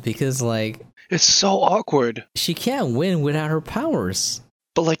that too because like It's so awkward. she can't win without her powers.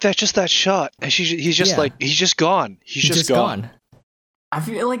 But like that's just that shot. And he's just Yeah. like, he's just gone. He's just gone. I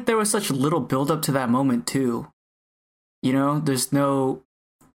feel like there was such little build up to that moment too. You know,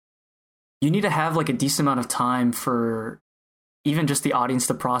 you need to have like a decent amount of time for even just the audience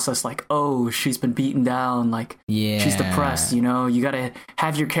to process, like, oh, she's been beaten down, like, she's depressed, you know? You gotta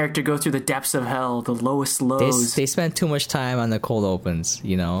have your character go through the depths of hell, the lowest lows. They spent too much time on the cold opens,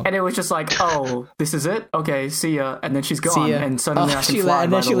 you know? And it was just like, oh, this is it? Okay, see ya. And then she's gone, and suddenly I can fly,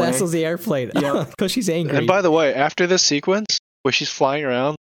 and then she lassos the airplane. Yeah. Because she's angry. And by the way, after this sequence, where she's flying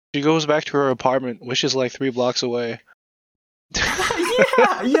around, she goes back to her apartment, which is like 3 blocks away. yeah,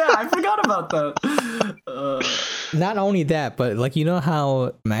 I forgot about that. Not only that, but like, you know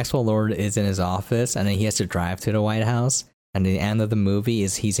how Maxwell Lord is in his office and then he has to drive to the White House, and the end of the movie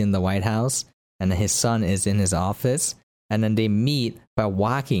is he's in the White House and then his son is in his office, and then they meet by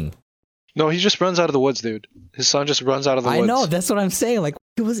walking. No, he just runs out of the woods, dude. His son just runs out of the woods. I know, that's what I'm saying. Like,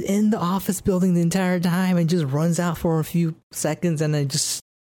 he was in the office building the entire time and just runs out for a few seconds and then just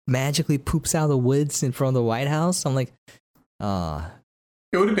magically poops out of the woods in front of the White House. I'm like,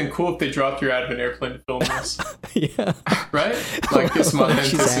 it would have been cool if they dropped you out of an airplane to film this. Yeah. Right? Like this month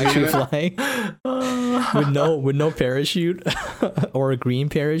she's actually flying with no parachute or a green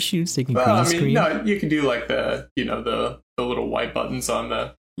parachute, so you can green screen. No, you can do like the little white buttons on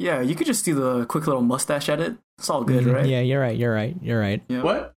the. Yeah, you could just do the quick little mustache edit. It's all good, right? Yeah, you're right. Yeah.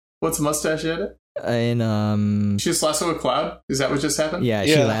 What? What's a mustache edit? And she just lasso a cloud? Is that what just happened? Yeah,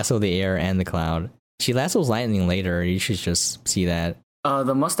 she lassoed the air and the cloud. She lassos lightning later. You should just see that.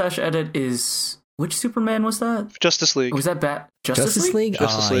 The mustache edit is... Which Superman was that? Justice League. Was that Justice League?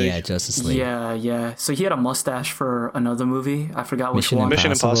 Justice League. Yeah, Justice League. Yeah. So he had a mustache for another movie. I forgot which one.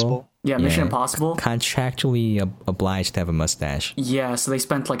 Mission Impossible. Yeah, Mission Impossible. Contractually obliged to have a mustache. Yeah, so they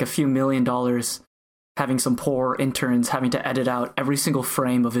spent like a few $1 million having some poor interns having to edit out every single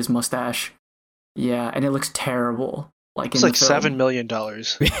frame of his mustache. Yeah, and it looks terrible. Like it's in like the film. $7 million.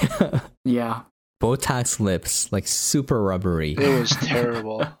 Yeah. Botox lips, like super rubbery. It was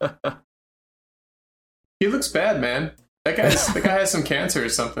terrible. He looks bad, man. That guy has some cancer or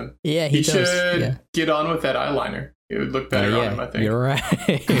something. Yeah, he does. Should get on with that eyeliner. It would look better on him, I think. You're right.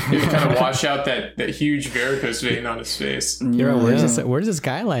 He would kind of wash out that huge varicose vein on his face. You're right. Where's this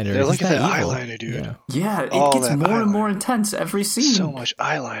eyeliner? Yeah, look at that eyeliner, dude. Yeah, it gets more and more intense every scene. So much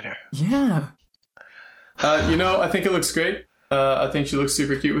eyeliner. Yeah. I think it looks great. I think she looks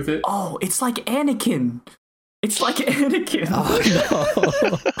super cute with it. Oh, it's like Anakin. It's like Anakin. Oh,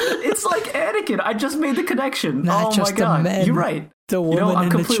 no. It's like Anakin. I just made the connection. Not just my god. the men, you're right. The woman I'm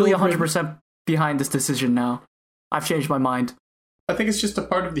and completely the children. 100% behind this decision now. I've changed my mind. I think it's just a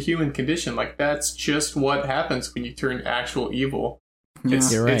part of the human condition. Like, that's just what happens when you turn actual evil. Yeah.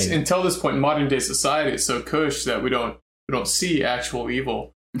 You're right. It's until this point in modern day society, it's so cush that we don't see actual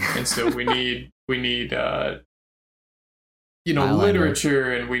evil, and so we need Eyeliner.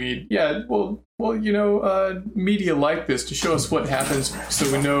 literature, and we need media like this to show us what happens,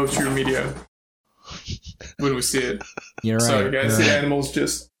 so we know true media when we see it. You're right. Sorry, guys. The animals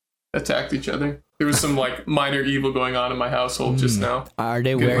just attacked each other. There was some like minor evil going on in my household just now. Are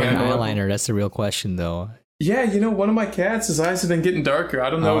they wearing eyeliner? That's the real question, though. Yeah, one of my cats, his eyes have been getting darker.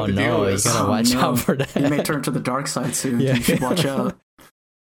 I don't know what the deal is. You gotta watch out for that. He may turn to the dark side soon. Yeah. You should watch out.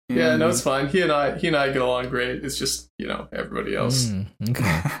 Yeah, no, it's fine. He and I get along great. It's just, everybody else.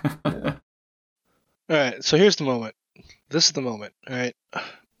 Okay. All right, so here's the moment. This is the moment. All right,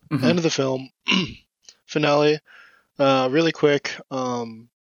 End of the film, finale. Really quick.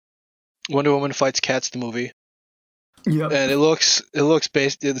 Wonder Woman fights cats. The movie. Yep. And it looks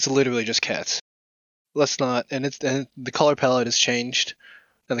based. It's literally just cats. Let's not. And the color palette has changed,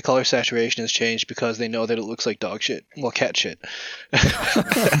 and the color saturation has changed because they know that it looks like dog shit. Well, cat shit.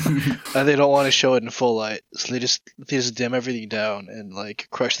 And they don't want to show it in full light, so they just dim everything down and like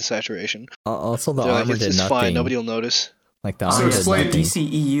crush the saturation. Also, the They're armor like, did it's nothing. fine. Nobody will notice. Like the So armor did explain nothing.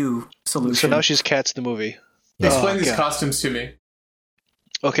 DCEU solution. So now she's cats in the movie. Explain these God. costumes to me.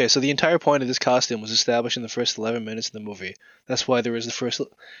 Okay, so the entire point of this costume was established in the first 11 minutes of the movie. That's why there was the first...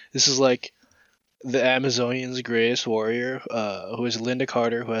 This is like the Amazonian's greatest warrior, who is Linda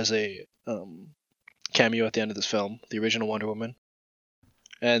Carter, who has a cameo at the end of this film, the original Wonder Woman.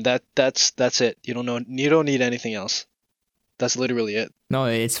 And that's it. You don't need anything else. That's literally it. No,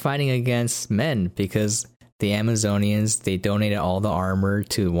 it's fighting against men because the Amazonians, they donated all the armor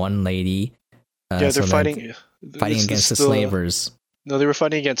to one lady. They're fighting against the slavers. No, they were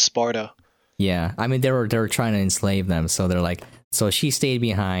fighting against Sparta. Yeah, I mean they were trying to enslave them, so they're like, so she stayed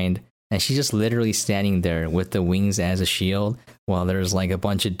behind, and she's just literally standing there with the wings as a shield, while there's like a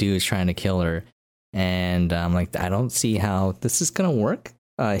bunch of dudes trying to kill her, and I'm like, I don't see how this is gonna work.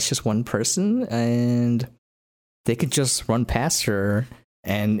 It's just one person, and they could just run past her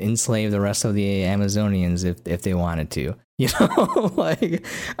and enslave the rest of the Amazonians if they wanted to. You know, like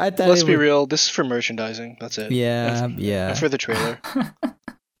I thought. Let's be real. This is for merchandising. That's it. Yeah, and for the trailer.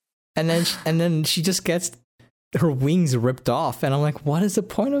 and then she just gets her wings ripped off, and I'm like, what is the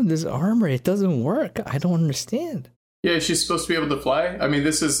point of this armor? It doesn't work. I don't understand. Yeah, she's supposed to be able to fly. I mean,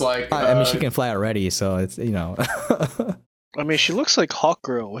 this is like. I mean, she can fly already, so it's I mean, she looks like Hawk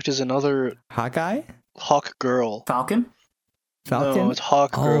Girl, which is another Hawkeye. Hawk Girl. Falcon. No, it's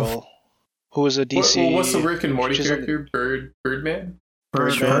Hawk Girl, who is a DC. What's the Rick and Morty character? Birdman.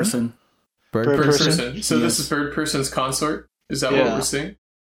 Bird person. Bird person. So this is Bird Person's consort. Is that what we're seeing?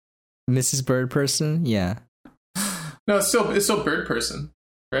 Mrs. Bird Person. Yeah. No, it's still Bird Person,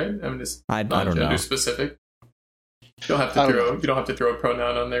 right? I mean, it's I not don't gender know. specific. You don't have to throw a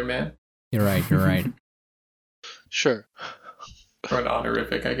pronoun on there, man. You're right. Sure. Or an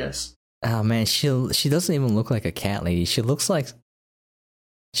honorific, I guess. Oh man, she doesn't even look like a cat lady. She looks like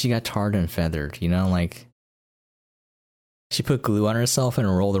she got tarred and feathered, you know, like she put glue on herself and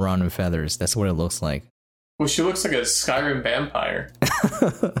rolled around in feathers. That's what it looks like. Well, she looks like a Skyrim vampire.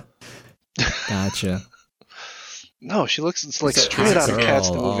 Gotcha. No, she looks like straight out of Cats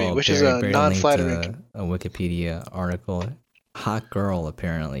the movie, which is a non-flattering. A Wikipedia article. Hot girl,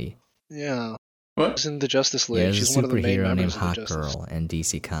 apparently. Yeah. What? She's in the Justice League. Yeah, there's She's a one of the main superhero named members of Hot the Justice. Girl in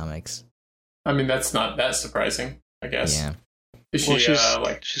DC Comics. I mean, that's not that surprising, I guess. Yeah. Is she she's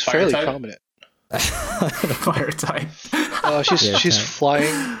fire fairly type? prominent. Fire type. She's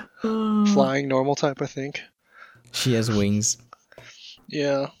flying normal type, I think. She has wings.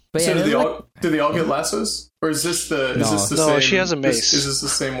 Yeah. But So yeah, do they all get lassos? Or is this the No. same? She has a mace. Is this the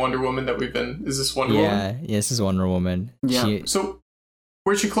same Wonder Woman that we've been? Is this Wonder Woman? Yeah, this is Wonder Woman. Yeah. So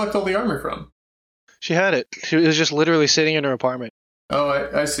where'd she collect all the armor from? She had it. She was just literally sitting in her apartment. Oh,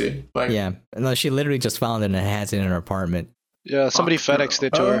 I see. Like, Yeah, no, she literally just found it and has it in her apartment. Yeah, somebody FedExed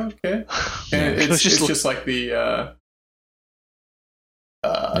it to her. Okay. Yeah. And it's just like the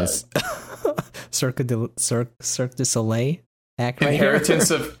This Cirque du Soleil act right here.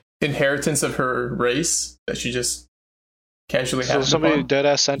 inheritance of her race that she just casually So happened somebody upon. dead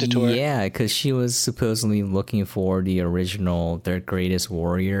ass sent it to her. Yeah, because she was supposedly looking for the original, their greatest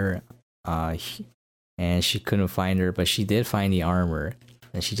warrior, and she couldn't find her, but she did find the armor,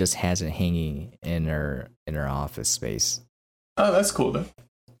 and she just has it hanging in her office space. Oh, that's cool though.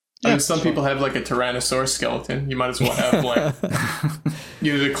 I mean, some people have like a Tyrannosaurus skeleton. You might as well have like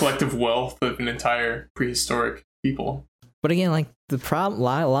the collective wealth of an entire prehistoric people. But again, like the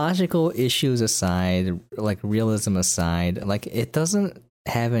logical issues aside, like realism aside, like it doesn't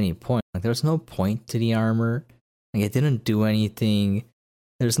have any point. Like there's no point to the armor. Like it didn't do anything.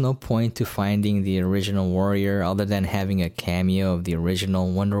 There's no point to finding the original warrior other than having a cameo of the original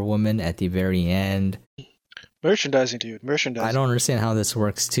Wonder Woman at the very end. Merchandising, dude. Merchandising. I don't understand how this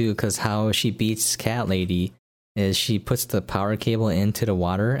works too, because how she beats Cat Lady is she puts the power cable into the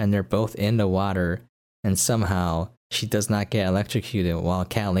water, and they're both in the water, and somehow she does not get electrocuted while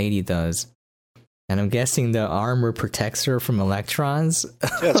Cat Lady does. And I'm guessing the armor protects her from electrons.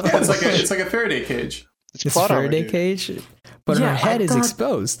 Yeah, It's like a Faraday cage. It's a plot armor, Faraday dude. cage, but Yeah, her head I is thought-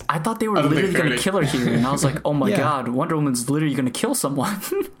 exposed. I thought they were I don't think literally going to Faraday- kill her here, and I was like, oh my Yeah. god, Wonder Woman's literally going to kill someone.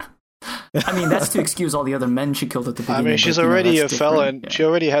 I mean, that's to excuse all the other men she killed at the beginning. I mean, she's but, already a that's different. felon. Yeah. She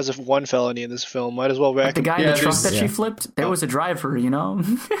already has one felony in this film. Might as well Like rack the him. guy in Yeah, the truck that there's- she flipped, there was a driver, you know?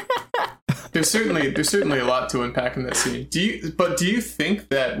 There's certainly a lot to unpack in that scene. Do you think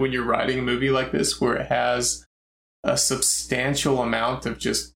that when you're writing a movie like this, where it has a substantial amount of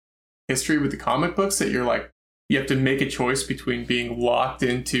just history with the comic books, that you have to make a choice between being locked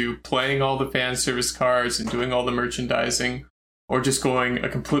into playing all the fan service cards and doing all the merchandising, or just going a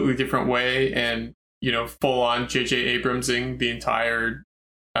completely different way and full on J.J. Abramsing the entire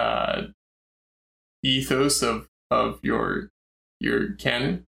ethos of your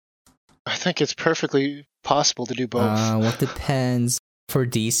canon? I think it's perfectly possible to do both. Well, it depends. For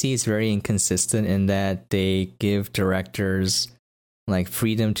DC, it's very inconsistent in that they give directors like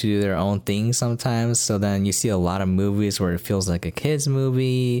freedom to do their own thing sometimes. So then you see a lot of movies where it feels like a kid's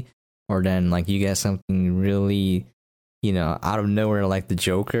movie, or then like you get something really, out of nowhere, like the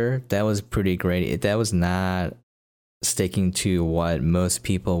Joker. That was pretty great. That was not sticking to what most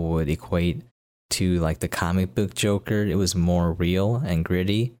people would equate to like the comic book Joker. It was more real and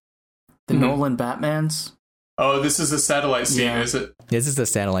gritty. The Nolan Batmans. Oh, this is a satellite scene, Yeah. is it? This is the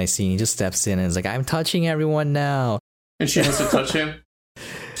satellite scene. He just steps in and is like, I'm touching everyone now. And she has to touch him.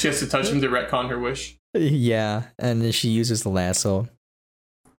 She has to touch him to retcon her wish. Yeah, and then she uses the lasso.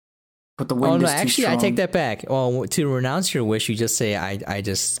 But the wind Oh no, is too actually, strong. I take that back. Well, to renounce your wish, you just say, I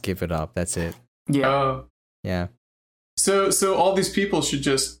just give it up. That's it. Yeah. Oh, Yeah. So all these people should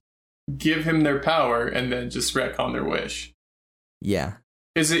just give him their power and then just retcon their wish. Yeah.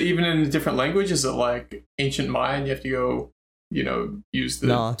 Is it even in a different language? Is it like ancient Mayan? You have to go, use the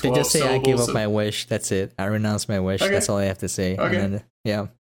No, they 12 just say I give up syllables my wish. That's it. I renounce my wish. Okay. That's all I have to say. Okay. And then, yeah.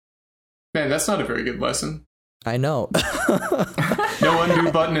 Man, that's not a very good lesson. I know. No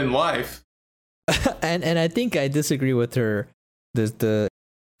undo button in life. and I think I disagree with her the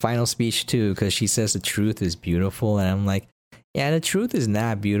final speech too, because she says the truth is beautiful, and I'm like, yeah, the truth is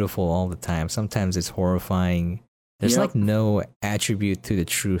not beautiful all the time. Sometimes it's horrifying. There's like no attribute to the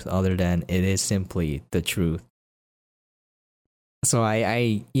truth other than it is simply the truth. So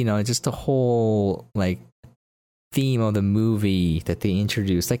I just the whole like theme of the movie that they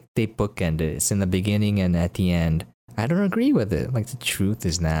introduced, like they bookend it. It's in the beginning and at the end. I don't agree with it. Like the truth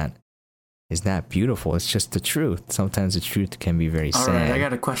is not beautiful. It's just the truth. Sometimes the truth can be very sad. All right, I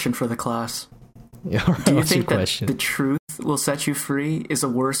got a question for the class. Yeah, right, do you think that the truth will set you free is a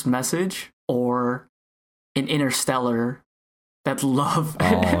worse message, or in Interstellar that love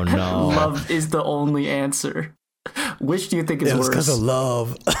love is the only answer? Which do you think is worse? Because of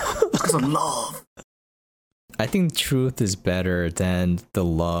love. Because of love. I think truth is better than the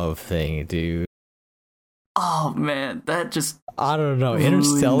love thing, dude. Oh man, that just I don't know.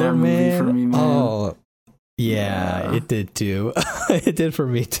 Interstellar, man. For me, man. Oh, yeah, it did too. It did for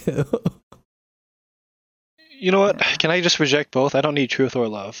me too. You know what? Can I just reject both? I don't need truth or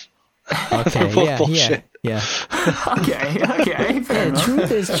love. Okay, both bullshit. yeah. Okay. Fair enough.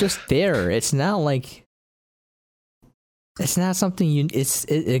 Truth is just there. It's not like it's not something it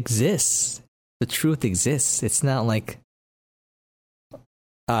exists. The truth exists. It's not like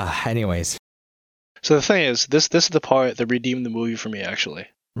anyways. So the thing is, this is the part that redeemed the movie for me, actually.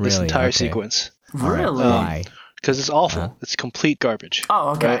 This Really? entire Okay. sequence. Really? Why? Because it's awful. Uh-huh. It's complete garbage.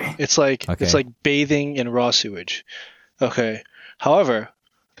 Oh, okay. Right? It's like bathing in raw sewage. Okay. However,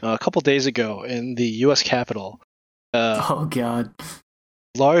 a couple days ago in the U.S. Capitol, Oh god.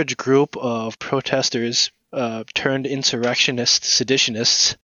 large group of protesters turned insurrectionists,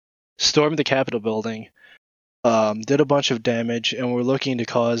 seditionists, stormed the Capitol building, did a bunch of damage, and were looking to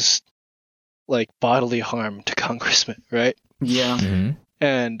cause like bodily harm to congressmen, right? Yeah. Mm-hmm.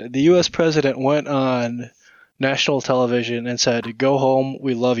 And the U.S. president went on national television and said, "Go home,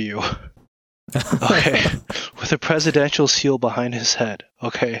 we love you." Okay. With a presidential seal behind his head.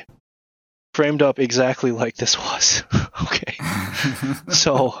 Okay. Framed up exactly like this was. Okay.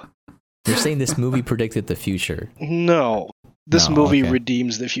 So. You're saying this movie predicted the future? No. This movie okay.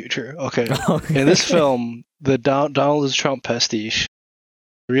 redeems the future. Okay. Okay. In this film, the Donald Trump pastiche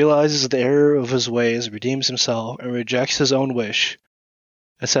realizes the error of his ways, redeems himself, and rejects his own wish.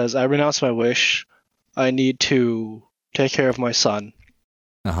 It says, "I renounce my wish. I need to take care of my son."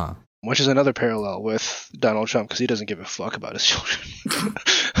 Uh-huh. Which is another parallel with Donald Trump, because he doesn't give a fuck about his children.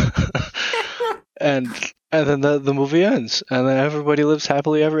 and then the movie ends, and then everybody lives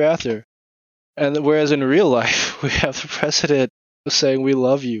happily ever after. And whereas in real life, we have the president saying "we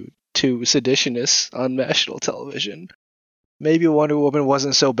love you" to seditionists on national television. Maybe Wonder Woman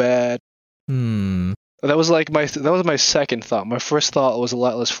wasn't so bad. That was my second thought. My first thought was a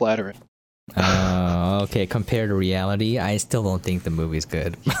lot less flattering. Okay. Compared to reality, I still don't think the movie's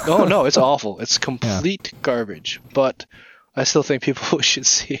good. Oh no, it's awful. It's complete garbage. But I still think people should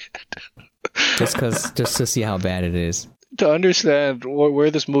see it. just to see how bad it is. To understand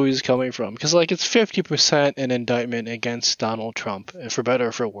where this movie is coming from, because like it's 50% an indictment against Donald Trump, for better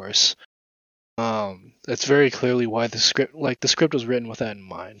or for worse. That's very clearly why the script was written with that in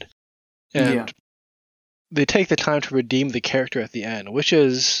mind, and they take the time to redeem the character at the end, which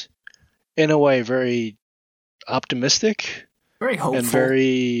is, in a way, very optimistic, very hopeful, and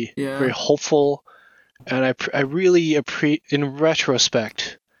very hopeful. And I really appreciate, in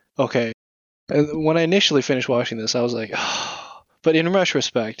retrospect. Okay. When I initially finished watching this, I was like, oh. But in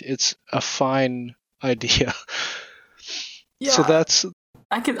retrospect, it's a fine idea. Yeah, so that's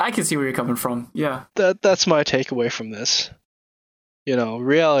I can see where you're coming from. Yeah, that's my takeaway from this.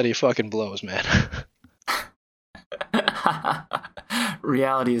 Reality fucking blows, man.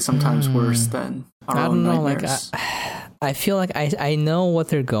 Reality is sometimes worse than our own nightmares. I feel like I know what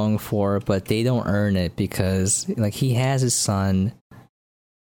they're going for, but they don't earn it, because like he has his son,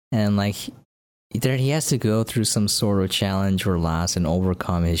 and like he has to go through some sort of challenge or loss and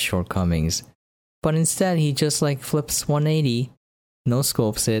overcome his shortcomings. But instead, he just like flips 180, no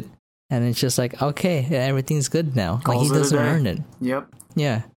scopes it, and it's just like, okay, everything's good now. Like he doesn't earn it. Yep.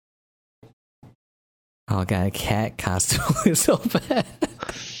 Yeah. Oh god, a cat costume is so bad.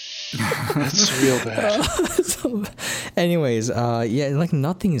 It's real bad. Anyways, like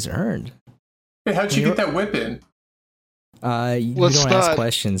nothing is earned. Hey, how'd you get that whip in? You Let's don't not- ask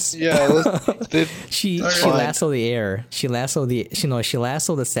questions. Yeah, she fine. lassoed the air. She lassoed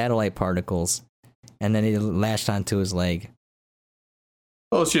the satellite particles, and then it lashed onto his leg.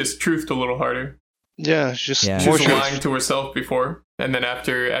 Well, she just truthed a little harder. yeah, just Yeah. She more was truth. lying to herself before, and then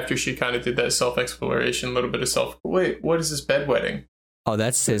after she kind of did that self-exploration, a little bit of wait, what is this bedwetting? Oh,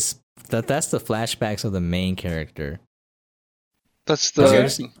 that's his. That's the flashbacks of the main character. That's You're,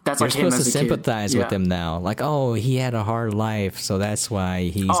 the That's you're like him supposed to as a kid. sympathize with him now. Like, oh, he had a hard life, so that's why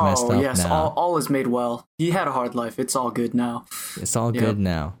he's messed Oh up yes, now. all is made well. He had a hard life. It's all good now. It's all Yep. good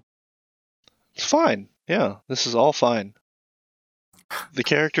now. It's fine. Yeah, this is all fine. The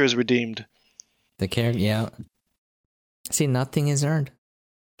character is redeemed. The character, yeah. See, nothing is earned.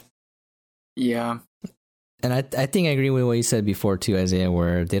 Yeah. And I think I agree with what you said before too, Isaiah,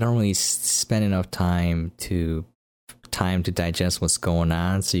 where they don't really spend enough time to digest what's going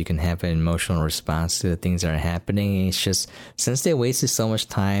on, so you can have an emotional response to the things that are happening. It's just since they wasted so much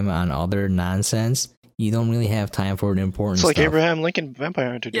time on other nonsense, you don't really have time for the important It's like stuff. Abraham Lincoln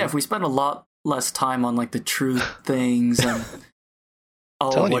Vampire Hunter. Yeah, if we spend a lot less time on like the truth things and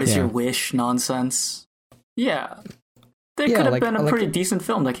Telling what you. is your Yeah. wish nonsense. Yeah. There Yeah, could have like- been a like- pretty decent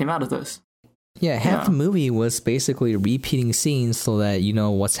film that came out of this. Yeah, half Yeah. the movie was basically repeating scenes so that you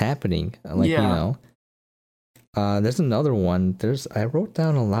know what's happening. Like, Yeah. you know. There's another one. I wrote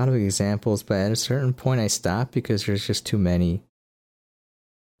down a lot of examples, but at a certain point I stopped because there's just too many.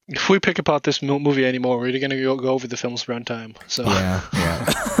 If we pick apart this movie anymore, we're going to go over the film's runtime. So Yeah,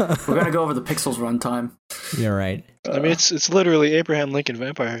 yeah. We're gonna go over the Pixels runtime. You're right. I mean, it's literally Abraham Lincoln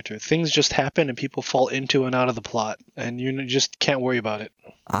Vampire Hunter. Things just happen and people fall into and out of the plot, and you just can't worry about it.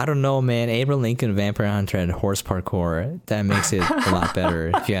 I don't know, man. Abraham Lincoln Vampire Hunter and horse parkour. That makes it a lot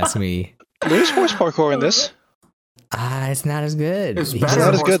better, if you ask me. There's horse parkour in this. It's not as good. It's He's better not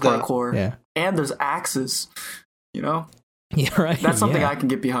than as horse good, though. parkour. Yeah. And there's axes. You know? You're right. That's something yeah. I can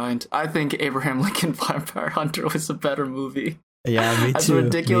get behind. I think Abraham Lincoln Vampire Hunter was a better movie. Yeah, me too. As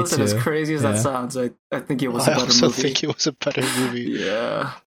ridiculous me and as too. crazy as Yeah. that sounds, I think it was a I better also movie. think it was a better movie.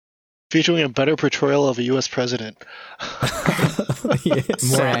 Yeah. Featuring a better portrayal of a U.S. president. Yeah, more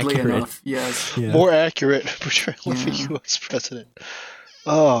Sadly accurate. enough, yes. Yeah. More accurate portrayal of a Yeah. U.S. president.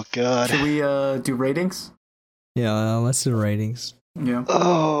 Oh, God. Should we do ratings? Yeah, let's do ratings. Yeah.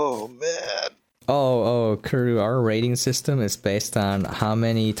 Oh, man. Oh, Kuru, our rating system is based on how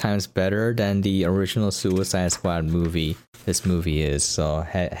many times better than the original Suicide Squad movie this movie is. So,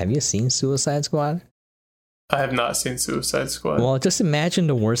 have you seen Suicide Squad? I have not seen Suicide Squad. Well, just imagine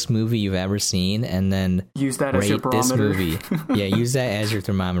the worst movie you've ever seen and then Use that as your rate this barometer. movie. Yeah, use that as your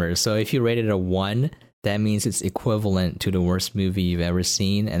thermometer. So if you rate it a 1, that means it's equivalent to the worst movie you've ever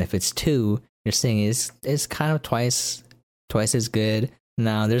seen. And if it's 2, you're saying it's kind of twice as good.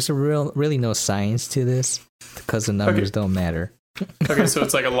 Now, there's really no science to this because the numbers don't matter. Okay, so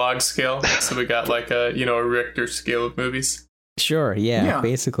it's like a log scale. So we got like a Richter scale of movies. Sure, yeah, Yeah.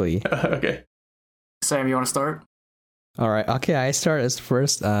 basically. Okay. Sam, you want to start? All right, okay, I start as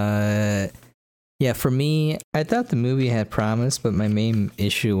first. Yeah, for me, I thought the movie had promise, but my main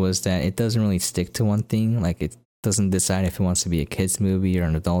issue was that it doesn't really stick to one thing. Like, it doesn't decide if it wants to be a kid's movie or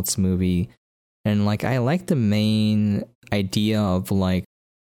an adult's movie. And, like, I like the main idea of, like,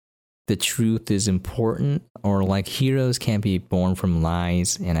 the truth is important, or, like, heroes can't be born from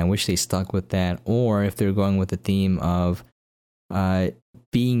lies, and I wish they stuck with that. Or if they're going with the theme of,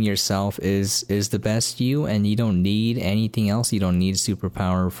 being yourself is the best you, and you don't need anything else. You don't need a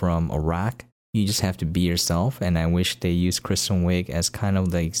superpower from a rock. You just have to be yourself. And I wish they used Kristen Wiig as kind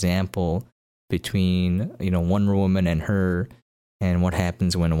of the example between Wonder Woman and her, and what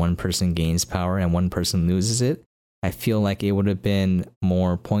happens when one person gains power and one person loses it. I feel like it would have been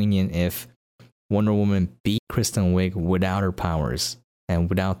more poignant if Wonder Woman beat Kristen Wiig without her powers and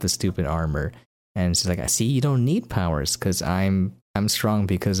without the stupid armor. And she's like, I see, you don't need powers because I'm strong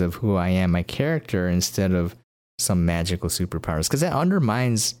because of who I am, my character, instead of some magical superpowers. Because that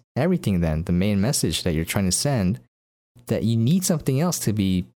undermines everything then, the main message that you're trying to send, that you need something else to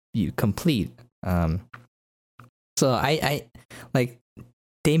be complete. So I like,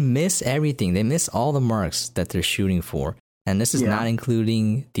 they miss everything. They miss all the marks that they're shooting for. And this is not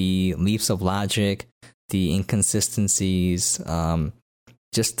including the leaps of logic, the inconsistencies,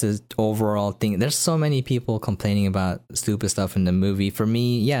 just the overall thing. There's so many people complaining about stupid stuff in the movie. For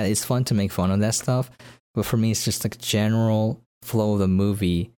me, yeah, it's fun to make fun of that stuff, but for me, it's just like general flow of the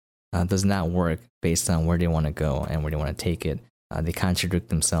movie does not work based on where they want to go and where they want to take it. They contradict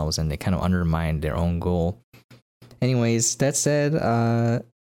themselves and they kind of undermine their own goal. Anyways, that said,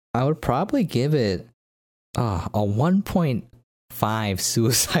 I would probably give it a 1.5 5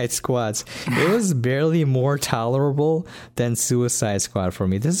 Suicide Squads. It was barely more tolerable than Suicide Squad for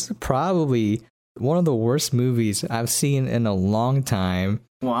me. This is probably one of the worst movies I've seen in a long time.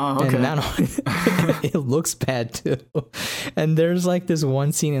 Wow, okay. And not only, it looks bad too. And there's like this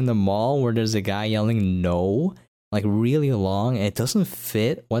one scene in the mall where there's a guy yelling no, like really long. And it doesn't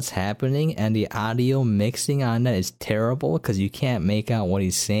fit what's happening, and the audio mixing on that is terrible because you can't make out what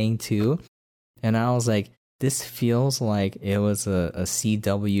he's saying too. And I was like, this feels like it was a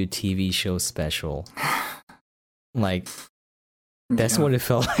CW TV show special. Like, that's what it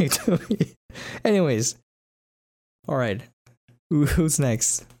felt like to me. Anyways, all right. Who's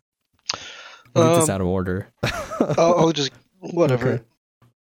next? We'll get this out of order. I'll just whatever.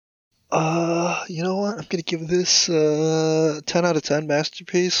 Okay. You know what? I'm gonna give this 10 out of 10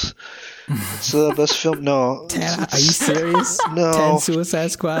 masterpiece. It's the best film. No, 10, are you serious? No. 10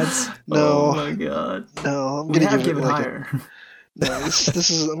 Suicide Squads? No. Oh my god. No, I'm We gonna have give it given like higher. no. This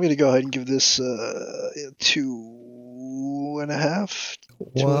is. I'm gonna go ahead and give this 2.5.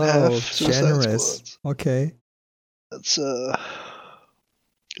 Whoa, Suicide generous. Squads. Okay. It's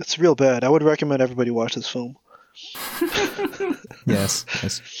real bad. I would recommend everybody watch this film. Yes.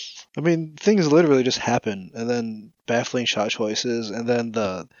 I mean, things literally just happen, and then baffling shot choices, and then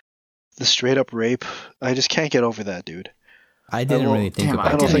the straight up rape. I just can't get over that, dude. I didn't really think about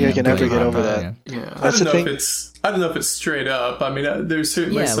it. I don't think I can ever get over that. Yeah. That's the thing. I don't know if it's straight up. I mean, there's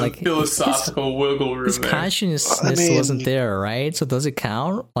certainly some like, philosophical wiggle room his there. consciousness wasn't there, right? So does it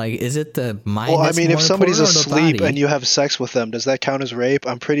count? Like, is it the mind? Well, I that's mean, more if somebody's important or the asleep body? and you have sex with them, does that count as rape?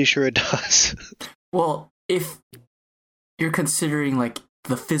 I'm pretty sure it does. Well, if you're considering like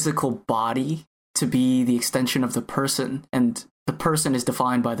the physical body to be the extension of the person, and the person is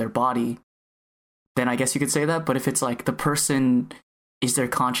defined by their body, then I guess you could say that. But if it's like the person is their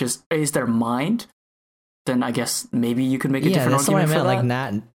mind, then I guess maybe you could make a different that's what I argument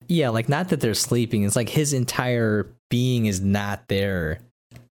meant. for that. Like not that they're sleeping. It's like his entire being is not there.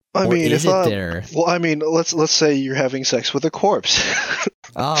 I Or mean, is if it there? well, I mean, let's say you're having sex with a corpse.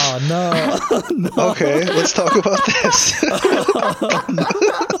 Oh no! No. Okay, let's talk about this.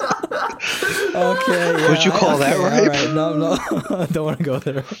 Okay. Yeah, Would you call that all rape? right. No, I don't want to go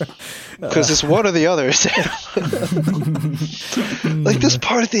there. Because it's one or the other. Like this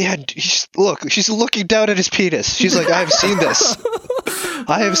part at the end. She's looking down at his penis. She's like, I have seen this.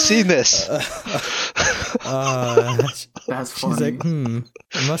 I have seen this. That's funny. She's like,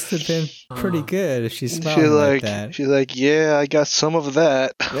 it must have been pretty good if she smelled She's like that. She's like, yeah, I got some of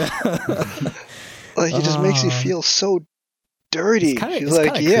that. Like, it just makes you feel so dirty. She's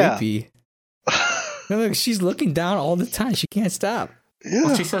like, yeah. Creepy. No, look, she's looking down all the time. She can't stop. Yeah.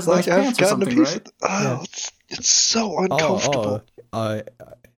 Well, she says like, nice pants or something, right? Yeah. It's so uncomfortable.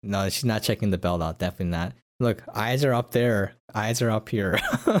 No, she's not checking the belt out. Definitely not. Look, eyes are up there. Eyes are up here.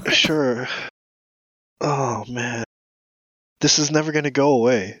 Sure. Oh, man. This is never going to go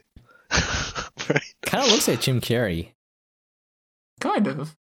away. Right? Kind of looks like Jim Carrey. Kind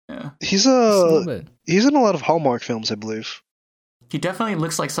of. Yeah. He's Just a little bit. he's in a lot of Hallmark films, I believe. He definitely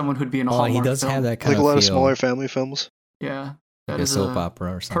looks like someone who'd be in a Hallmark He does film. have that kind Like a of lot of feel. smaller family films. Yeah. That Like a is soap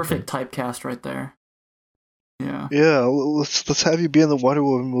opera or something. perfect typecast right there. Yeah. Yeah, let's have you be in the Wonder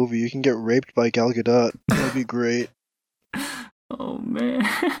Woman movie. You can get raped by Gal Gadot. That'd be great. Oh man.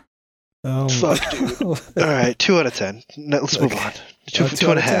 Oh, Fuck, dude. All right, 2 out of 10. Now, let's move on. Two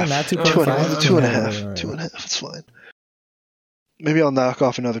and a half. Not 2.5? 2 and a half. All right. 2.5. It's fine. Maybe I'll knock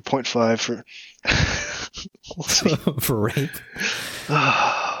off another 0.5 for. We'll see. For rape.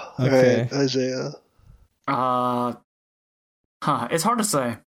 All Okay. right, Isaiah. It's hard to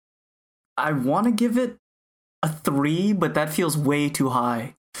say. I want to give it a 3, but that feels way too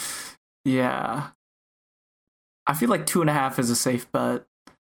high. Yeah. I feel like 2.5 is a safe bet.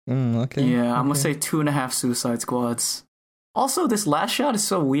 Okay. Yeah, I'm gonna okay. say 2.5 Suicide Squads. Also, this last shot is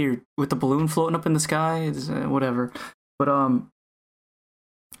so weird with the balloon floating up in the sky. It's, whatever, but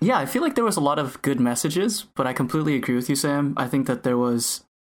yeah, I feel like there was a lot of good messages. But I completely agree with you, Sam. I think that they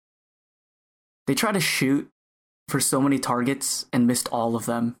tried to shoot for so many targets and missed all of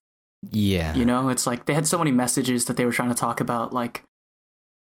them. Yeah. You know, it's like they had so many messages that they were trying to talk about, like,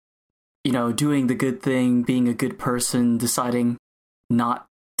 you know, doing the good thing, being a good person, deciding not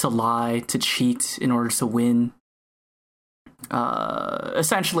to lie, to cheat in order to win.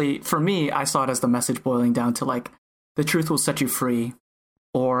 Essentially, for me, I saw it as the message boiling down to, like, the truth will set you free.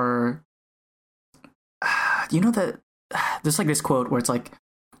 Or, you know, that there's like this quote where it's like,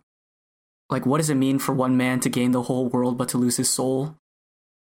 what does it mean for one man to gain the whole world but to lose his soul?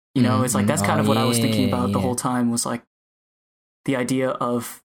 You know, it's like, that's kind of what I was thinking about the whole time, was like the idea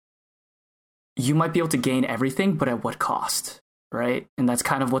of you might be able to gain everything, but at what cost? right? And that's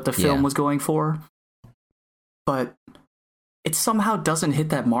kind of what the film was going for. But it somehow doesn't hit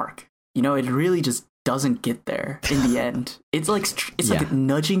that mark. You know, it really just doesn't get there in the end. It's like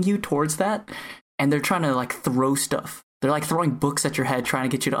nudging you towards that, and they're trying to like throw stuff. They're like throwing books at your head, trying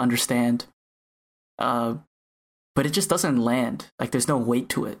to get you to understand. But it just doesn't land. Like there's no weight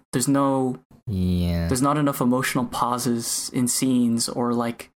to it. There's not enough emotional pauses in scenes, or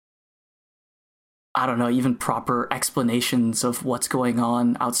like, I don't know, even proper explanations of what's going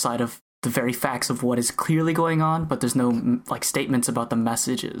on outside of the very facts of what is clearly going on, but there's no like statements about the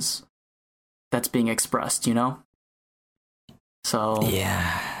messages that's being expressed, you know? So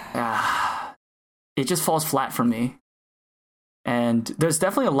it just falls flat for me. And there's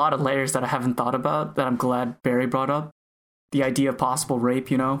definitely a lot of layers that I haven't thought about that I'm glad Barry brought up. The idea of possible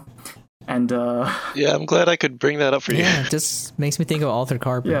rape, you know? And yeah, I'm glad I could bring that up for you. Yeah, it just makes me think of Altered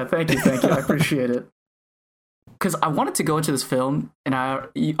Carbon. Yeah, thank you. I appreciate it. Because I wanted to go into this film, and I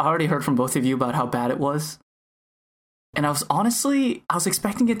already heard from both of you about how bad it was. And I was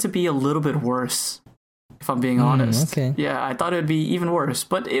expecting it to be a little bit worse, if I'm being honest. Okay. Yeah, I thought it would be even worse,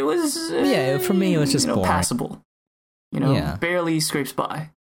 but it was... for me, it was just boring. Passable. You know, barely scrapes by.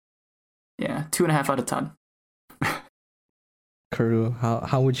 Yeah, 2.5 out of 10. Kuru,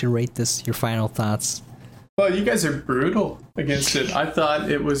 how would you rate this? Your final thoughts? Well, you guys are brutal against it. I thought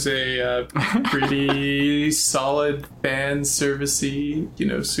it was a pretty solid fan servicey,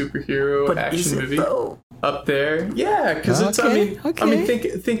 superhero action movie. Up there, yeah, because it's. I mean,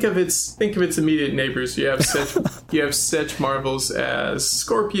 think of its immediate neighbors. You have such marvels as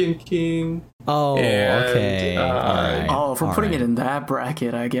Scorpion King. Oh, and, okay. If we're putting it in that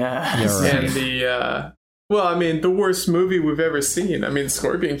bracket, I guess. You're right. And the worst movie we've ever seen. I mean,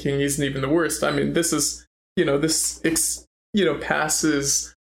 Scorpion King isn't even the worst. I mean, this is,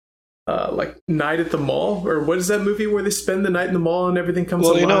 passes. Like Night at the Mall, or what is that movie where they spend the night in the mall and everything comes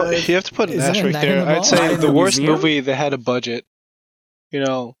alive? You have to put an asterisk there. I'd say the worst movie that had a budget,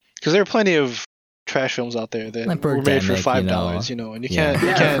 because there are plenty of trash films out there that were made for $5, and you can't.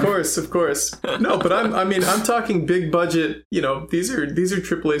 Yeah, of course. No, but I'm talking big budget. These are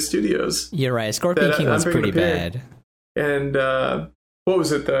AAA studios. You're right. Scorpion King was pretty bad. And what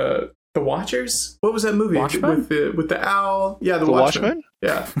was it? The Watchers? What was that movie Watchmen? with the owl? Yeah, the Watchmen.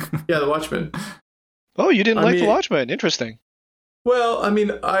 Yeah, The Watchmen. Oh, you didn't like The Watchmen? Interesting. Well,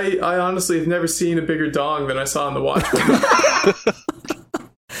 I honestly have never seen a bigger dong than I saw in The Watchmen.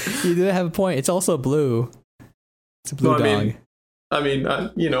 You do have a point. It's also blue. It's a blue dog.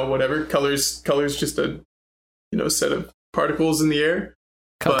 Whatever. Color's just a set of particles in the air.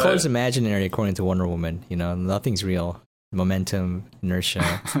 Color's imaginary, according to Wonder Woman. Nothing's real. Momentum,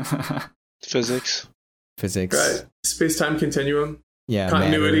 inertia, physics. Right. Space-time continuum. Yeah.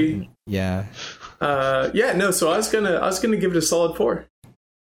 Continuity. Matter. Yeah. So I was gonna give it a solid 4.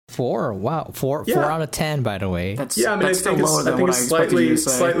 4? Wow. 4 out of 10, by the way. That's I think it's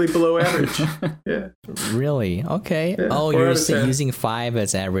slightly below average. Yeah. Really? Okay. Yeah, you're using 5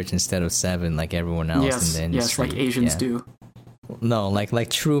 as average instead of 7 like everyone else in the industry. Yes, like Asians do. No, like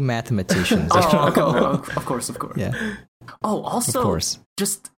true mathematicians. Of course. Yeah. Oh, also, of course.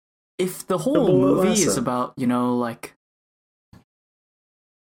 Just if the whole movie is about,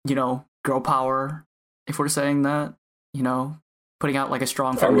 girl power, if we're saying that, putting out like a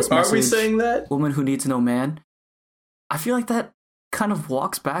strong feminist message. Are we saying that? Woman who needs no man. I feel like that kind of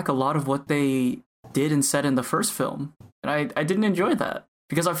walks back a lot of what they did and said in the first film. And I didn't enjoy that,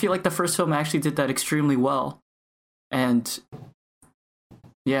 because I feel like the first film actually did that extremely well. And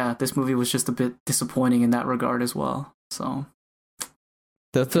yeah, this movie was just a bit disappointing in that regard as well. So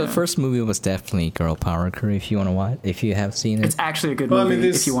the first movie was definitely girl power, if you want to watch, if you have seen it. It's actually a good movie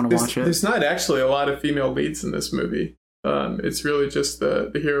if you want to watch it. There's not actually a lot of female leads in this movie. It's really just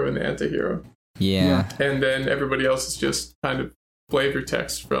the hero and the anti-hero. Yeah. And then everybody else is just kind of flavor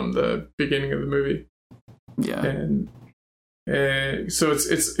text from the beginning of the movie. Yeah. And so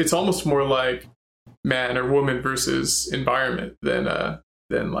it's almost more like man or woman versus environment than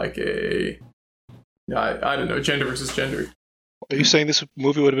like I don't know, gender versus gender. Are you saying this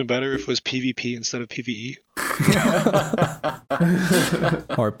movie would have been better if it was PvP instead of PvE?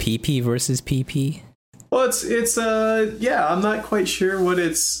 Or PP versus PP? Well, it's I'm not quite sure what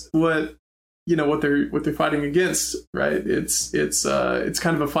they're fighting against, right? It's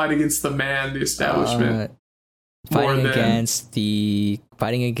kind of a fight against the man, the establishment. Fighting against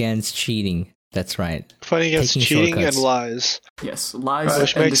cheating. That's right. Fighting against cheating and lies. Yes, lies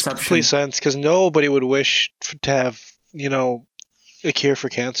which and makes deception. complete sense, because nobody would wish to have, a cure for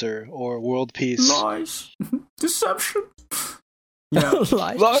cancer or world peace. Lies. Deception. Yeah.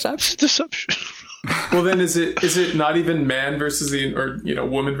 Lies, deception. Well, then is it not even man versus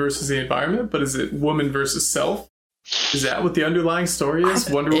woman versus the environment, but is it woman versus self? Is that what the underlying story is?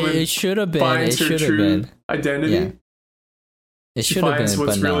 Wonder Woman. It should have been. Finds her true identity. Yeah. It should have been. Finds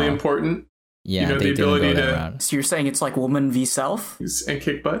what's but really no. important. Yeah, the they ability didn't go that to. route. So you're saying it's like woman v self? And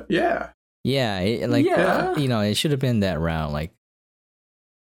kick butt. Yeah. Yeah, it should have been that route. Like,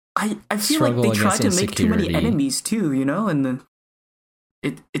 I feel struggle like they tried to against make too many insecurity. enemies too, and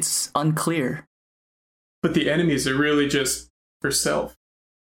it's unclear. But the enemies are really just for self.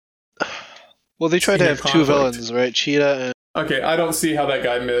 Well, they tried to have two conflict. villains, right? Cheetah and... Okay, I don't see how that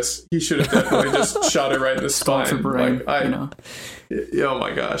guy missed. He should have definitely just shot her right in the Stole her spine. brain, Oh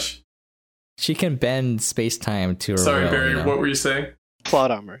my gosh. she can bend space time to her Sorry, will, Barry. What were you saying?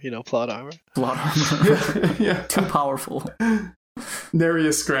 plot armor, plot armor. Blood armor. Yeah. Too powerful. Nary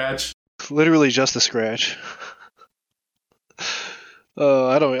a scratch. Literally just a scratch.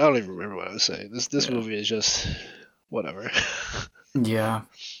 I don't even remember what I was saying. This movie is just whatever. Yeah.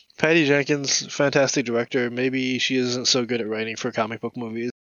 Patty Jenkins, fantastic director. Maybe she isn't so good at writing for comic book movies.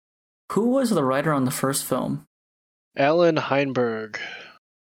 Who was the writer on the first film? Alan Heinberg,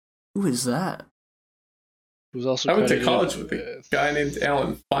 Who is that? who's also I went to credited college with a guy named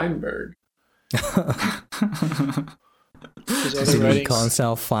Alan Feinberg. his Does other he writings. call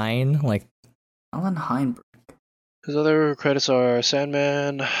himself fine? Like, Alan Heinberg. His other credits are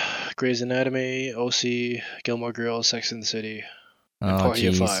Sandman, Grey's Anatomy, OC, Gilmore Girls, Sex and the City, and oh Party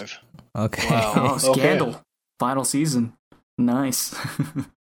of jeez. Five. Okay. Wow. Oh, Okay. Scandal. Final season. Nice.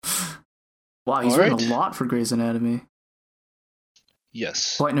 Wow, he's written a lot for Grey's Anatomy.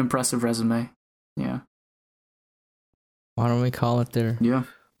 Yes. Quite an impressive resume. Yeah. Why don't we call it there? Yeah.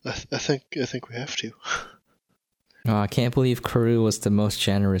 I think we have to. Oh, I can't believe Karu was the most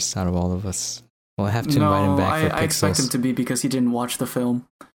generous out of all of us. We'll have to invite him back for I expect him Pixels. to be because he didn't watch the film.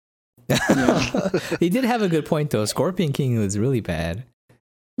 He did have a good point though. Scorpion King was really bad.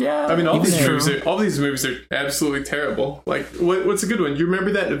 Yeah. I mean, all Even these movies are absolutely terrible. Like, what's a good one? You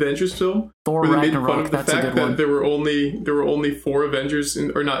remember that Avengers film? Thor where they made fun Ragnarok, of the that's a fact good that one. there were only 4 Avengers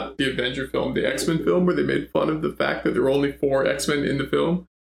or not the Avenger film, the X-Men film, where they made fun of the fact that there were only 4 X-Men in the film,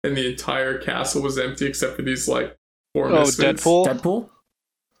 and the entire castle was empty except for these 4 misfits. Deadpool?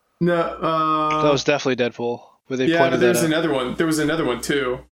 No, That was definitely Deadpool. Where they yeah, but pointed there's that out. another one. There was another one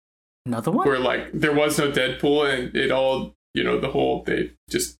too, Another one? where there was no Deadpool, and it all they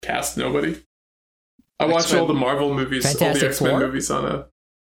just cast nobody. I watched X-Men. all the Marvel movies, all Fantastic the X-Men Four? movies on a.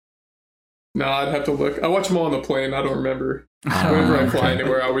 No, I'd have to look. I watch them all on the plane. I don't remember. Oh, Whenever I fly okay.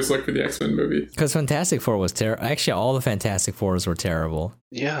 anywhere, I always look for the X-Men movie. Because Fantastic Four was terrible. Actually, all the Fantastic Fours were terrible.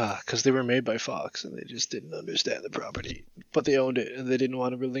 Yeah, because they were made by Fox and they just didn't understand the property. But they owned it and they didn't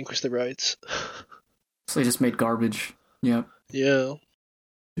want to relinquish the rights. So they just made garbage. Yeah. Yeah.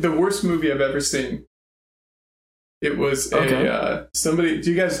 The worst movie I've ever seen. It was somebody.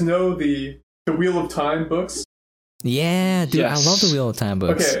 Do you guys know the Wheel of Time books? Yeah, dude, Yes. I love the Wheel of Time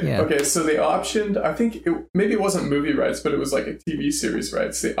books. Okay, Yeah. okay. So they optioned. I think maybe it wasn't movie rights, but it was like a TV series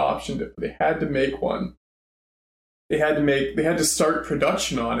rights. They optioned it. But they had to make one. They had to start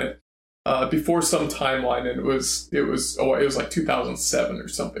production on it before some timeline, and it was like 2007 or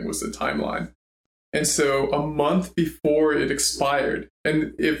something was the timeline. And so a month before it expired,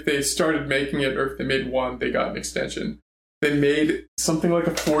 and if they started making it, or if they made one, they got an extension. They made something like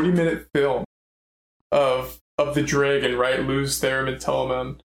a 40-minute film of the dragon, right? Luz, Therum, and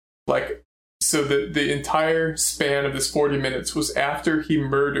Telamon. So the entire span of this 40 minutes was after he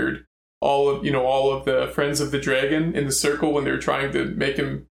murdered all of the friends of the dragon in the circle when they were trying to make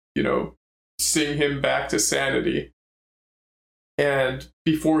him, sing him back to sanity. And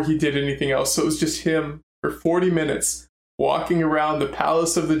before he did anything else. So it was just him for 40 minutes walking around the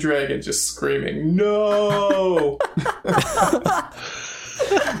palace of the dragon just screaming, "No!"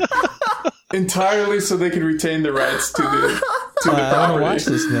 Entirely so they could retain the rights to the I want to property. watch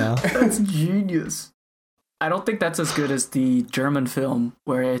this now. That's genius. I don't think that's as good as the German film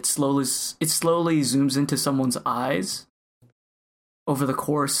where it slowly zooms into someone's eyes over the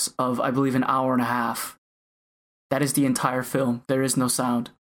course of, I believe, an hour and a half. That is the entire film. There is no sound.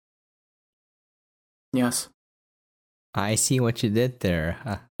 Yes. I see what you did there.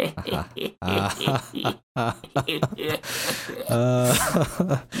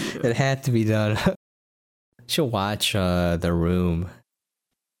 It had to be done. Should watch The Room.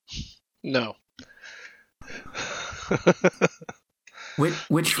 No.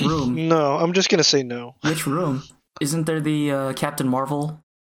 Which room? No, I'm just gonna say no. Which room? Isn't there the Captain Marvel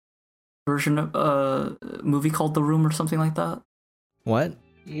version of movie called The Room or something like that? What?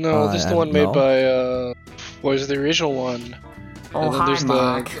 No, this is the one made by what was the original one? Oh, And then hi, there's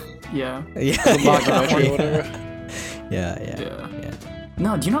Mark. Yeah. Yeah. The mockumentary or whatever. Yeah.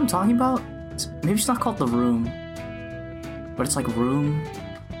 No, do you know what I'm talking about? Maybe it's not called The Room, but it's like Room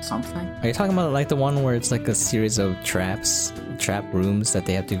something. Are you talking about like the one where it's like a series of trap rooms that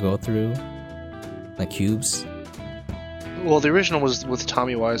they have to go through? Like cubes? Well, the original was with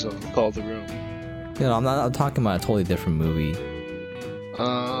Tommy Wiseau called The Room. You know, I'm talking about a totally different movie.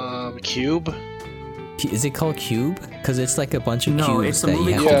 Cube? Is it called Cube? Because it's like a bunch of No, cubes it's a that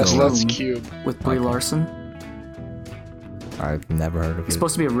movie you have called to Yes, go. that's Room. Cube. With Brie Okay. Larson. I've never heard of It's it.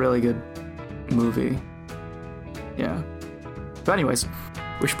 supposed to be a really good movie. Yeah. But anyways,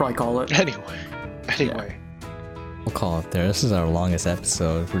 we should probably call it. Anyway. We'll call it there. This is our longest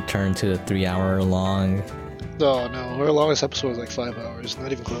episode. Return to the 3-hour long. No, our longest episode was like 5 hours.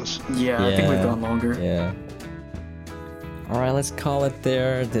 Not even close. Yeah, I think we've Yeah. gone longer. Yeah. Alright, let's call it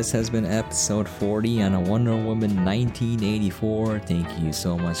there. This has been episode 40 on a Wonder Woman 1984. Thank you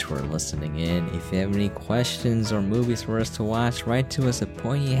so much for listening in. If you have any questions or movies for us to watch, write to us at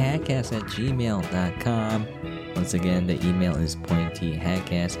pointyhackcast@gmail.com. Once again, the email is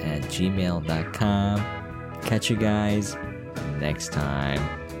pointyhackcast@gmail.com. Catch you guys next time.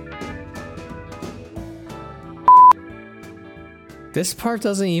 This part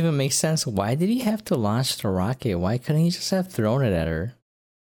doesn't even make sense. Why did he have to launch the rocket? Why couldn't he just have thrown it at her?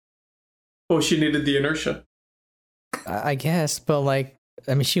 Oh, she needed the inertia. I guess, but like,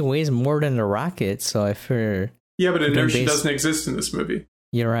 I mean, she weighs more than the rocket, so if you're... Yeah, but inertia base- doesn't exist in this movie.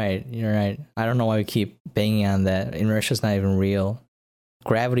 You're right. I don't know why we keep banging on that. Inertia's not even real.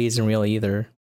 Gravity isn't real either.